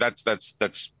question, sir. That's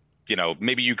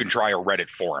maybe you can try a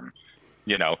Reddit forum.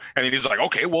 And then he's like,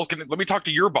 okay, well, let me talk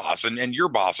to your boss and your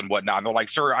boss and whatnot. And they're like,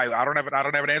 sir, I don't have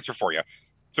an answer for you.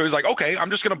 So he's like, okay, I'm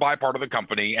just going to buy part of the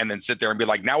company and then sit there and be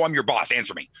like, now I'm your boss.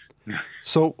 Answer me.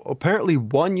 So apparently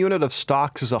one unit of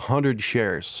stocks is 100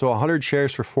 shares. So 100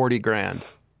 shares for 40 grand.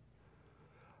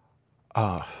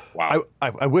 Wow.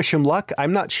 I wish him luck.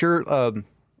 I'm not sure.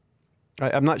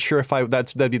 I'm not sure if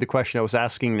that'd be the question I was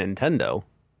asking Nintendo.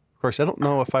 Of course, I don't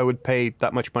know if I would pay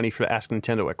that much money for asking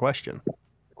Nintendo a question.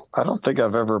 I don't think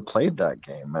I've ever played that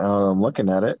game. I'm looking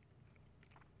at it.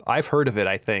 I've heard of it,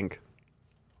 I think.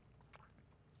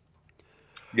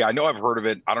 Yeah, I know I've heard of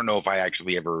it. I don't know if I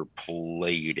actually ever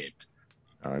played it.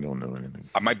 I don't know anything.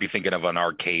 I might be thinking of an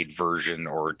arcade version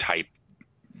or type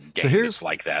game that's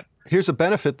like that. Here's a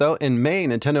benefit, though. In May,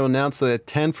 Nintendo announced that a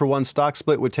 10-for-1 stock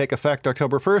split would take effect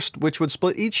October 1st, which would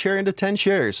split each share into 10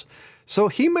 shares. So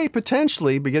he may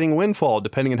potentially be getting a windfall,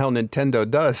 depending on how Nintendo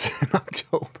does in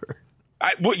October.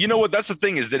 Well, you know what? That's the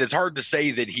thing, is that it's hard to say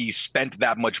that he spent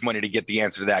that much money to get the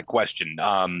answer to that question.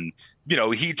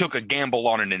 He took a gamble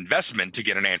on an investment to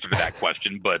get an answer to that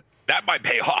question, but that might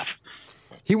pay off.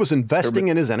 He was investing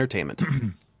in his entertainment.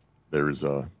 There's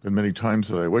been many times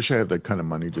that I wish I had that kind of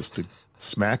money just to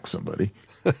smack somebody.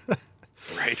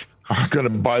 Right. I'm going to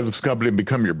buy this company and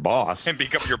become your boss. And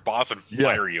become your boss and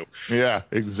fire you. Yeah,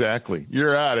 exactly.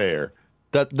 You're out of here.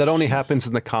 That only happens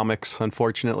in the comics,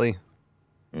 unfortunately.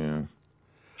 Yeah.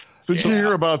 So did you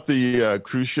hear about the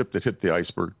cruise ship that hit the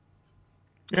iceberg?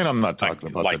 And I'm not talking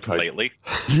about the Titanic. Lately.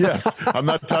 Yes, I'm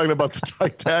not talking about the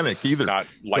Titanic either. Not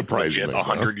like legit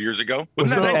 100 years ago. Was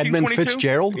that Edmund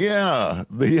Fitzgerald? Yeah,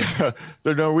 the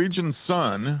Norwegian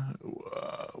Sun,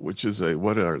 which is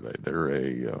what are they? They're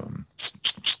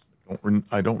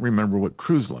I don't remember what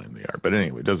cruise line they are, but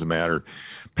anyway, it doesn't matter.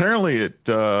 Apparently, it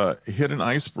hit an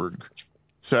iceberg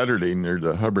Saturday near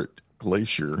the Hubbard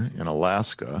Glacier in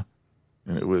Alaska.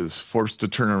 And it was forced to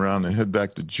turn around and head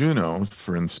back to Juneau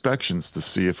for inspections to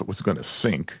see if it was going to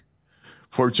sink.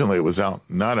 Fortunately, it was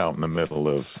not out in the middle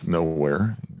of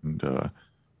nowhere. And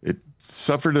it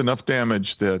suffered enough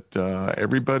damage that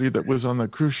everybody that was on the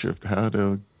cruise ship had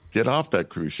to get off that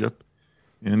cruise ship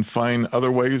and find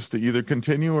other ways to either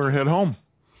continue or head home.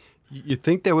 You'd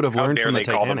think they would have learned from the Titanic.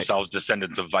 How dare they call themselves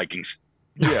descendants of Vikings?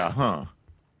 Yeah, huh?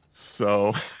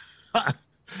 So...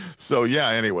 So yeah,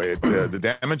 anyway,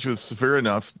 the damage was severe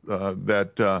enough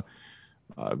that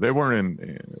they weren't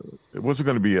it wasn't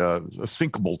going to be a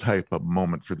sinkable type of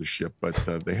moment for the ship, but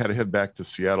they had to head back to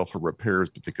Seattle for repairs,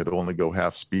 but they could only go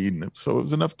half speed, and so it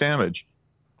was enough damage.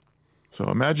 So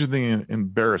imagine the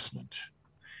embarrassment.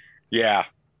 Yeah.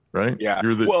 Right. Yeah.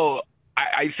 Well,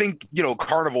 I think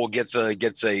Carnival gets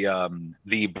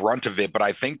the brunt of it, but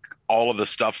I think all of the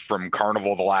stuff from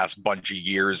Carnival the last bunch of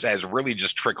years has really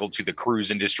just trickled to the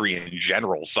cruise industry in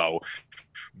general. So,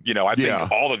 I think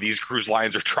all of these cruise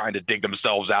lines are trying to dig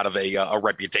themselves out of a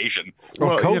reputation.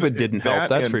 Well, COVID didn't help.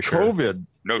 That's for sure. COVID,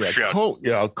 shit.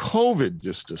 COVID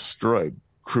just destroyed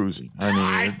cruising. I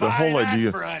mean, the whole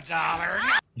idea for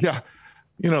 $1. Yeah.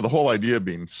 The whole idea of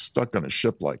being stuck on a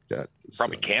ship like that is,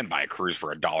 probably can buy a cruise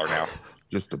for $1 now.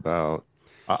 Just about.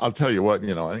 I'll tell you what,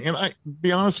 and I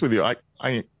be honest with you, I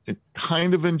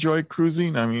kind of enjoy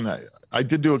cruising. I mean, I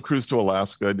did do a cruise to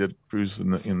Alaska. I did a cruise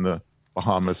in the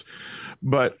Bahamas,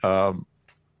 but the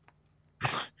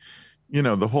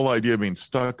whole idea of being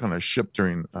stuck on a ship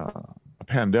during a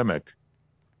pandemic,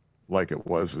 like it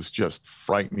was just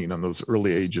frightening on those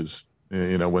early ages.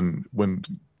 When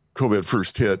COVID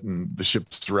first hit and the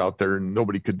ships were out there and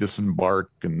nobody could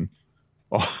disembark, and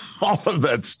all of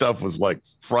that stuff was like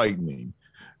frightening,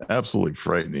 absolutely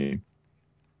frightening.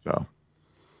 So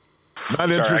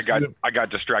not interested. I got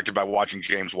distracted by watching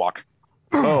James walk.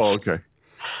 Oh, okay.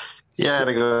 Yeah, I had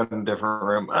to go in a different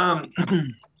room.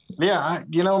 Yeah,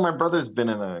 my brother's been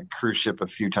in a cruise ship a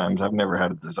few times. I've never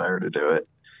had a desire to do it.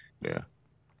 Yeah.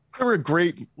 They were a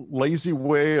great lazy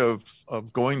way of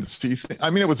going to see things. I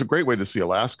mean, it was a great way to see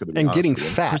Alaska, to be And honest getting with you.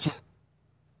 fat.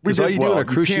 We Because all did you do well. on a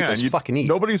cruise You ship can. is fucking eat.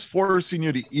 Nobody's forcing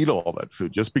you to eat all that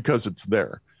food just because it's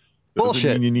there. Doesn't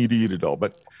Bullshit. mean you need to eat it all.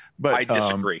 But I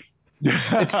disagree.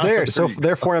 It's there, so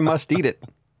therefore I must eat it.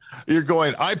 You're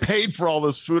going, I paid for all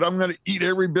this food. I'm going to eat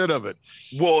every bit of it.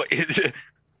 Well,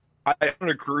 I on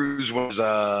a cruise was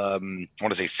I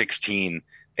want to say 16,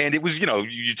 and it was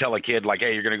you tell a kid like,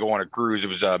 hey, you're going to go on a cruise. It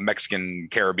was a Mexican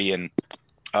Caribbean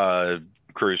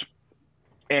cruise,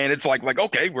 and it's like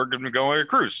okay, we're going to go on a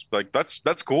cruise. Like that's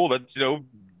cool. That's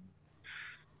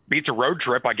beats a road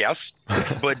trip, I guess,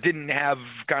 but didn't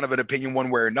have kind of an opinion one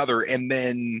way or another. And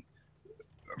then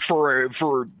for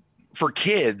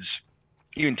kids,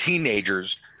 even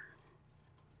teenagers,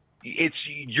 it's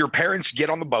your parents get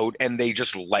on the boat and they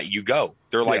just let you go.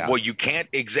 They're like, well, you can't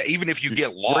even if you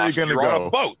get lost, you're on a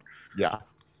boat. Yeah.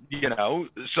 So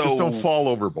just don't fall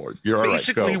overboard. You're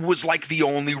basically all right, was like the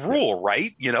only rule,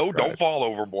 right? Don't fall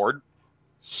overboard.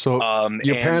 So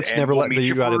your parents never let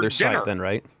you out of their sight then,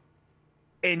 right?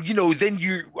 And then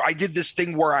I did this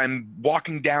thing where I'm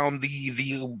walking down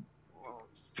the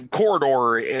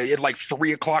corridor at like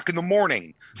 3:00 in the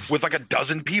morning with like a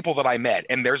dozen people that I met,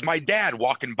 and there's my dad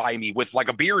walking by me with like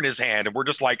a beer in his hand, and we're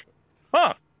just like,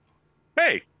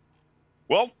 hey,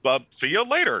 well, see you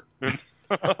later.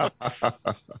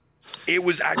 It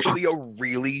was actually a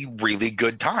really, really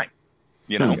good time.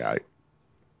 Yeah,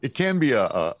 it can be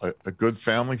a good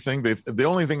family thing. The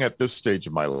only thing at this stage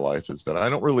of my life is that I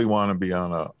don't really want to be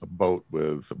on a boat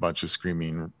with a bunch of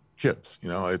screaming kids.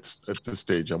 It's at this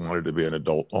stage I wanted to be an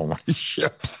adult only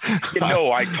ship.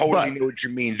 I totally know what you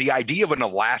mean. The idea of an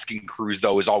Alaskan cruise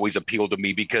though has always appealed to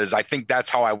me because I think that's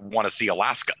how I want to see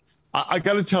Alaska. I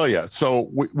got to tell you, so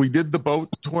we did the boat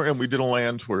tour and we did a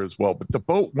land tour as well. But the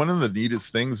boat, one of the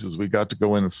neatest things is we got to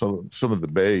go into some of the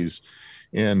bays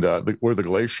and where the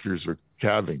glaciers were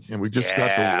calving, and we just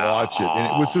got to watch it,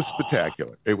 and it was just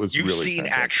spectacular. It was. You've really seen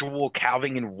fantastic. Actual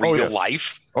calving in real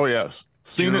life? Oh yes,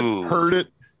 seen it, heard it.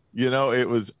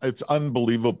 It's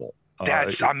unbelievable.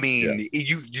 That's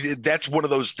that's one of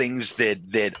those things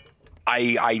that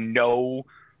I know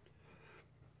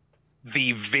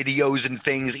the videos and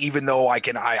things, even though I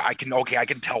can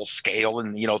tell scale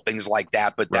and things like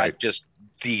that, but that just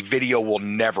the video will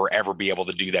never ever be able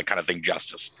to do that kind of thing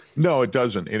justice. No, it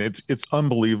doesn't, and it's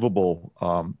unbelievable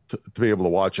to be able to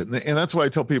watch it, and that's why I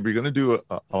tell people you're going to do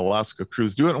an Alaska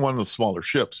cruise, do it in one of the smaller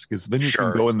ships because then you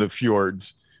can go in the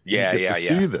fjords.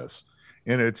 See this,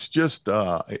 and it's just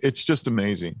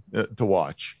amazing to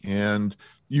watch, and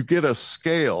you get a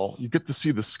scale. You get to see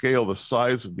the scale, the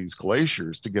size of these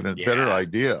glaciers to get a better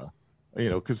idea.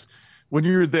 Because when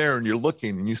you're there and you're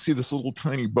looking and you see this little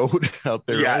tiny boat out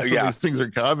there, these things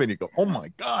are coming. You go, oh my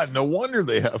God! No wonder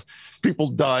they have people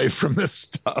die from this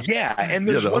stuff. Yeah, and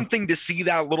there's one thing to see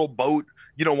that little boat,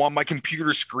 on my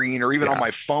computer screen or even on my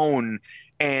phone.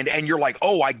 And you're like,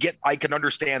 oh, I can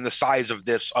understand the size of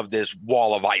this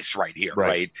wall of ice right here,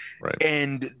 right?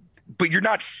 But you're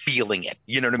not feeling it.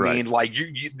 You know what I mean? Like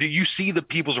you see the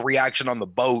people's reaction on the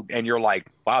boat, and you're like,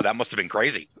 wow, that must have been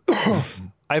crazy.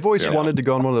 I've always wanted to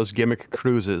go on one of those gimmick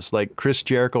cruises, like Chris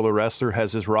Jericho, the wrestler,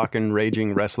 has his rockin'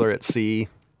 raging wrestler at sea.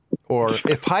 Or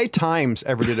if High Times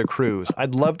ever did a cruise,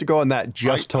 I'd love to go on that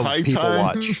just to people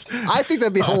watch. I think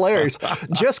that'd be hilarious.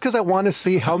 Just because I want to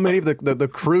see how many of the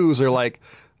crews are like,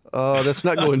 that's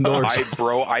not going north.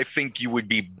 I think you would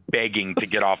be begging to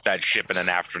get off that ship in an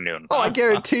afternoon. Oh, I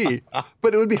guarantee.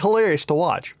 But it would be hilarious to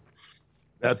watch.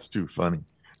 That's too funny.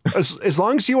 As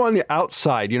long as you're on the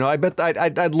outside, I bet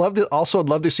I'd love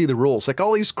to see the rules. Like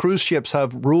all these cruise ships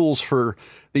have rules for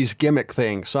these gimmick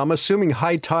things. So I'm assuming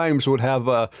High Times would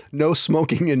have no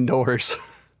smoking indoors.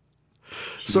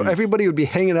 So everybody would be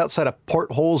hanging outside of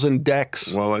portholes and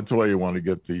decks. Well, that's why you want to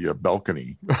get the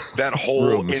balcony. That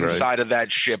whole inside of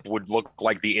that ship would look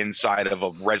like the inside of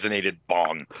a resonated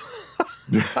bong.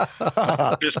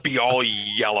 Just be all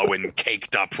yellow and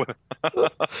caked up.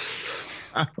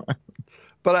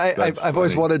 But I've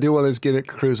always wanted to do one of those gimmick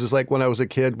cruises. Like when I was a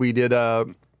kid, we did a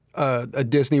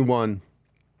Disney one,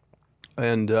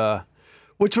 and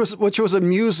which was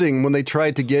amusing when they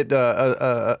tried to get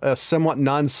a somewhat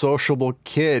non-sociable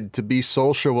kid to be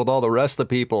social with all the rest of the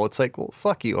people. It's like, well,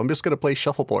 fuck you. I'm just going to play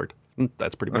shuffleboard.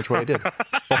 That's pretty much what I did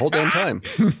the whole damn time.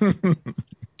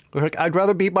 Like, I'd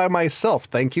rather be by myself,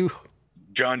 thank you.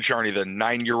 John Charney, the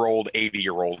 9-year-old,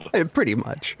 80-year-old. Pretty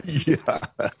much. Yeah,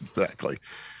 exactly.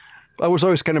 I was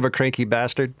always kind of a cranky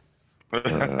bastard.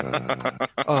 And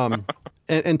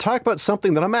talk about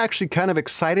something that I'm actually kind of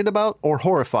excited about or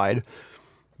horrified.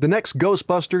 The next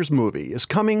Ghostbusters movie is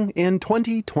coming in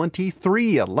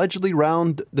 2023, allegedly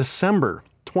around December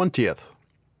 20th.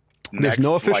 There's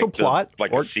no official plot,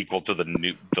 like a sequel to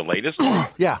the latest.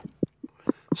 Yeah.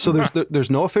 So there's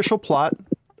no official plot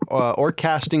or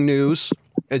casting news.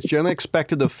 It's generally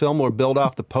expected the film will build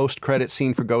off the post-credit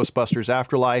scene for Ghostbusters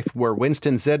Afterlife, where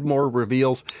Winston Zeddemore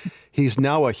reveals he's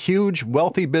now a huge,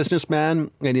 wealthy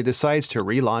businessman, and he decides to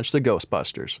relaunch the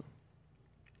Ghostbusters.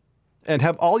 And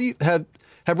have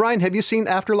Ryan? Have you seen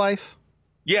Afterlife?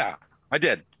 Yeah, I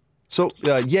did. So,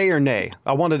 yay or nay?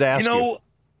 I wanted to ask you.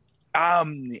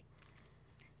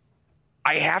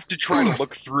 I have to try to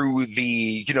look through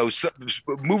the,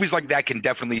 movies like that can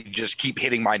definitely just keep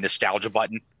hitting my nostalgia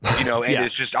button, and Yeah.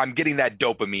 it's just, I'm getting that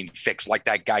dopamine fix. Like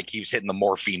that guy keeps hitting the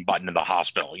morphine button in the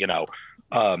hospital,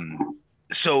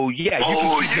 So yeah, you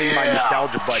can keep hitting my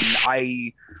nostalgia button.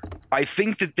 I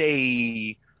think that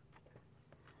they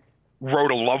wrote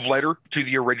a love letter to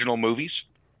the original movies,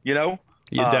 Yeah,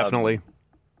 definitely.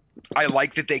 I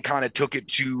like that they kind of took it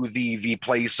to the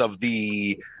place of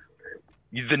the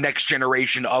next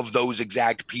generation of those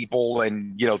exact people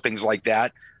and things like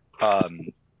that.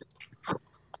 And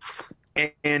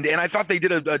I thought they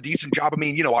did a decent job. I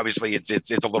mean, obviously it's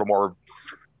a little more,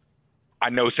 I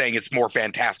know saying it's more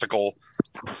fantastical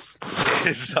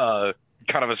is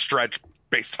kind of a stretch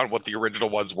based on what the original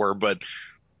ones were, but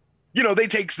they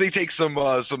take some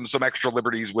extra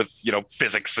liberties with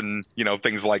physics and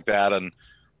things like that, and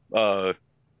the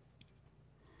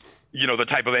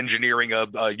type of engineering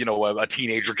a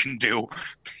teenager can do,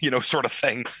 sort of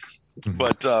thing.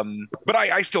 But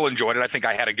I still enjoyed it. I think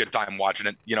I had a good time watching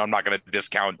it. I'm not going to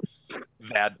discount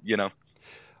that.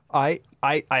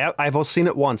 I've seen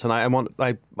it once, and I'm going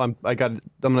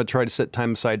to try to set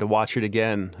time aside to watch it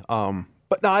again.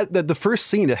 But no, the first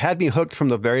scene, it had me hooked from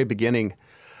the very beginning.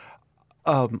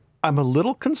 I'm a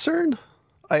little concerned.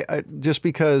 I just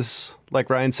because, like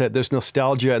Ryan said, there's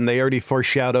nostalgia, and they already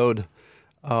foreshadowed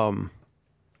the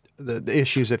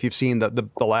issues if you've seen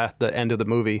the end of the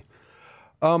movie.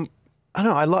 I don't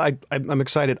know. I'm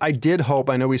excited. I did hope.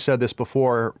 I know we said this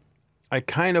before. I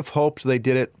kind of hoped they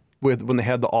did it when they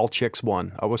had the All Chicks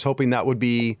one. I was hoping that would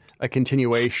be a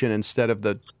continuation instead of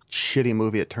the shitty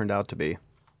movie it turned out to be.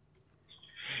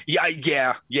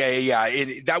 Yeah.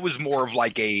 That was more of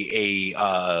like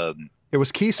it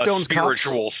was Keystone's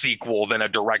spiritual Cops. Sequel than a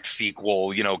direct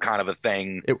sequel, kind of a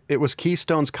thing. It was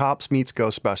Keystone's Cops meets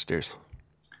Ghostbusters.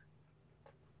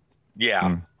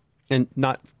 Yeah. And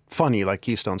not funny like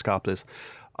Keystone's Cops is.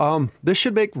 This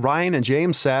should make Ryan and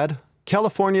James sad.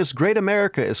 California's Great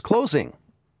America is closing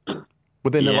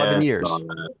within 11 years.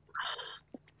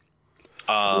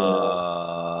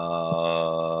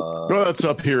 Well, that's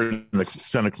up here in the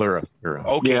Santa Clara area.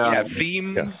 Okay, yeah.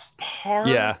 Theme park.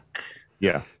 Yeah.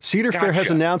 Cedar Fair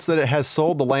has announced that it has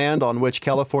sold the land on which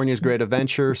California's Great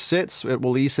Adventure sits. It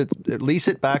will lease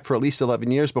it back for at least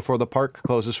 11 years before the park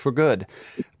closes for good.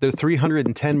 The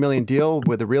 $310 million deal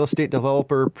with the real estate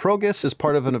developer Progress is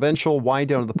part of an eventual wind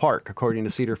down of the park, according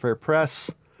to Cedar Fair Press.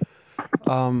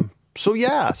 So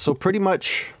pretty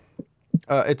much,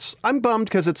 I'm bummed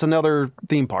because it's another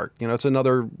theme park. It's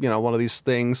another one of these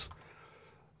things.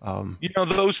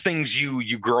 Those things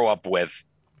you grow up with.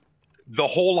 The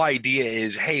whole idea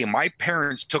is, hey, my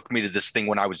parents took me to this thing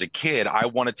when I was a kid. I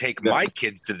want to take my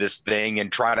kids to this thing and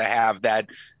try to have that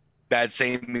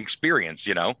same experience,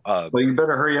 Well, you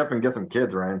better hurry up and get some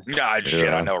kids, Ryan. Shit,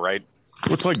 I know, right?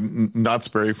 Looks like Knott's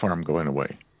Berry Farm going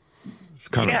away. It's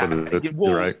kind of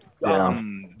right.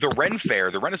 The Ren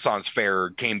Fair, the Renaissance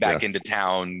Fair came back into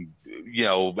town,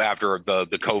 after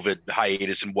the COVID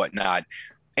hiatus and whatnot.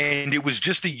 And it was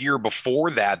just a year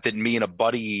before that me and a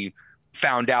buddy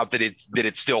found out that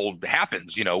it still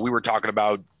happens. We were talking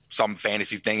about some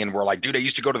fantasy thing and we're like, dude, I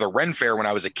used to go to the Ren Fair when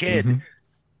I was a kid. Mm-hmm.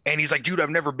 And he's like, dude, I've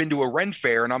never been to a Ren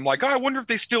Fair. And I'm like, I wonder if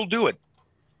they still do it.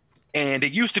 And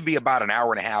it used to be about an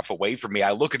hour and a half away from me.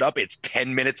 I look it up. It's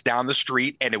 10 minutes down the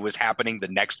street and it was happening the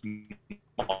next month.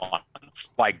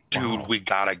 Like, dude, we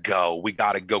gotta go.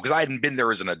 Cause I hadn't been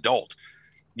there as an adult.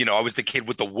 I was the kid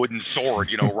with the wooden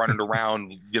sword, running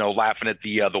around, laughing at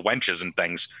the wenches and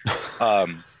things.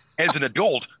 As an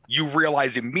adult, you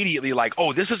realize immediately, like,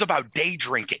 oh, this is about day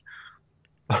drinking.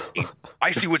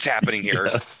 I see what's happening here.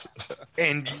 Yes.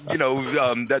 And,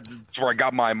 that's where I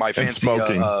got my fancy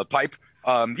smoking. pipe.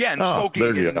 And smoking.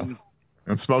 There you and, go.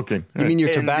 And smoking. You mean your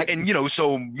and, tobacco? and you know,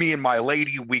 so me and my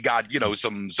lady, we got, you know,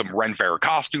 some Ren Fair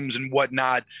costumes and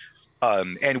whatnot.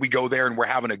 And we go there and we're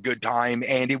having a good time.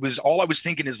 And it was all I was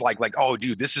thinking is like, oh,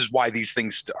 dude, this is why these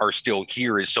things are still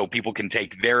here, is so people can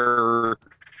take their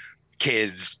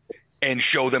kids and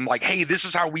show them like, hey, this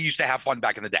is how we used to have fun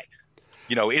back in the day.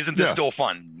 You know, isn't this still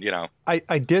fun? You know,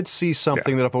 I did see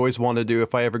something that I've always wanted to do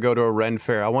if I ever go to a Ren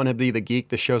Fair. I want to be the geek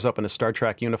that shows up in a Star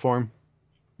Trek uniform.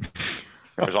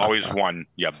 there's always one,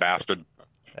 you bastard.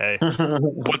 Hey.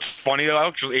 What's funny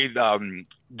actually, because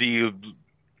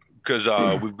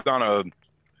we've gone a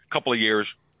couple of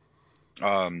years,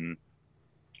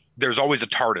 there's always a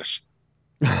TARDIS.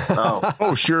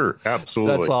 Oh, sure.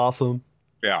 Absolutely. That's awesome.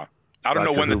 Yeah. I don't know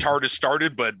Doctor when the Who. TARDIS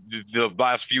started, but the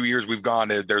last few years we've gone,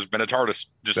 there's been a TARDIS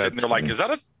just sitting That's there like, funny. is that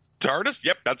a TARDIS?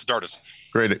 Yep, that's a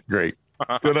TARDIS. Great.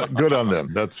 Good on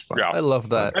them. That's fun. Yeah. I love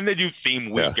that. And they do theme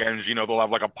weekends. You know, they'll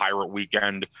have like a pirate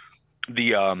weekend.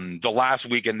 The last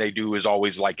weekend they do is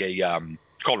always like a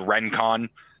it's called RenCon,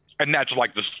 and that's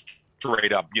like the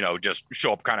straight up, you know, just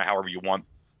show up kind of however you want.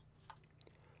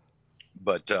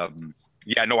 But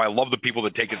yeah, no, I love the people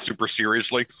that take it super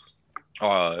seriously.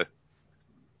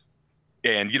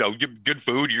 And you know, good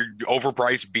food, your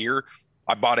overpriced beer.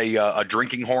 I bought a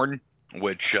drinking horn,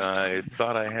 which I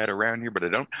thought I had around here, but I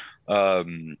don't.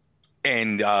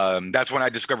 And that's when I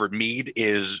discovered mead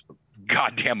is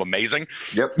goddamn amazing.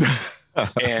 Yep.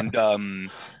 And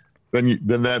Then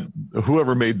that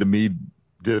whoever made the mead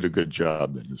did a good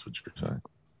job. Then is what you're saying.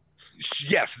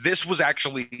 yes, this was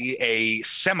actually a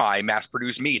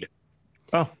semi-mass-produced mead.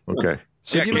 Oh, okay.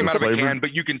 So Yeah, you it came mean out of a flavored? can,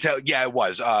 but you can tell. Yeah, it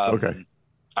was. Okay.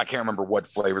 I can't remember what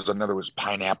flavors. I know there was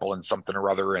pineapple and something or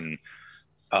other, and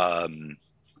I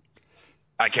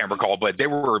can't recall, but they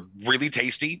were really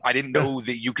tasty. I didn't know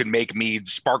that you can make mead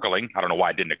sparkling. I don't know why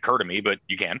it didn't occur to me, but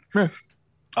you can. Yeah.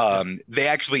 They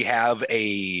actually have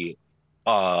a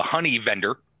honey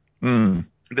vendor Mm,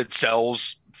 that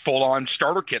sells full-on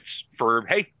starter kits for,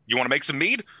 hey, you want to make some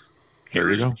mead? there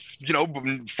you Here's, go.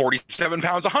 47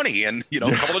 pounds of honey and, a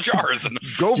couple of jars. And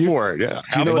Go for it. Yeah.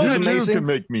 you know what is You too amazing? can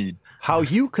make mead. How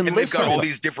you can and they've got listen. all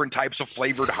these different types of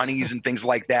flavored honeys and things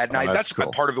like that. And Oh, that's that's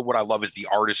cool. part of it. What I love is the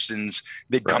artisans.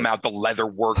 They'd come Right. out, the leather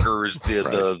workers,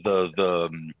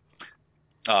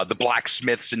 the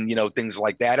blacksmiths, and things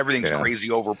like that. Everything's Yeah. crazy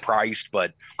overpriced,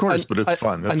 but Of course, but it's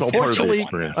fun. That's all part of the Unfortunately,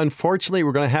 experience. unfortunately,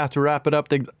 we're going to have to wrap it up.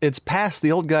 It's past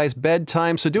the old guy's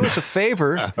bedtime, so do us a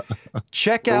favor.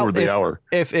 Check Over out the hour.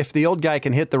 if the old guy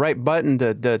can hit the right button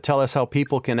to tell us how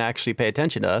people can actually pay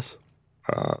attention to us.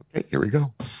 Okay, here we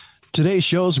go. Today's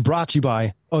show is brought to you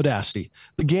by Audacity.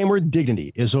 The game where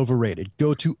dignity is overrated.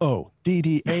 Go to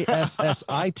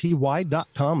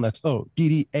ODDASSITY.com. That's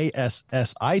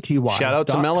ODDASSITY. Shout out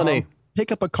to Melanie.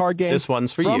 Pick up a card game This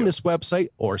one's for from you. this website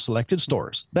or selected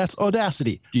stores. That's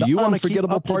Audacity. Do the you wanna keep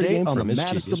unforgettable up to party date game on from the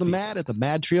maddest of the mischievous mad at the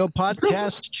Mad Trio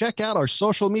podcast? Check out our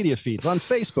social media feeds on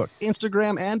Facebook,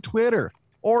 Instagram, and Twitter.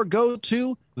 Or go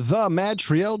to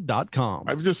themadtrio.com.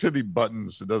 I'm just hitting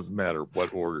buttons. It doesn't matter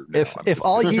what order. Now. If I'm if just-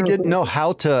 all you didn't know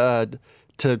how to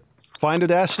find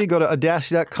Audacity, go to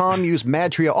audacity.com, use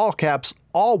MadTrio, all caps,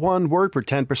 all one word, for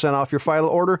 10% off your final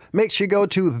order. Make sure you go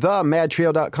to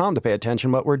themadtrio.com to pay attention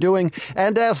to what we're doing.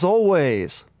 And as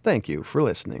always, thank you for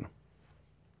listening.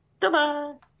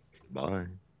 Goodbye. Bye.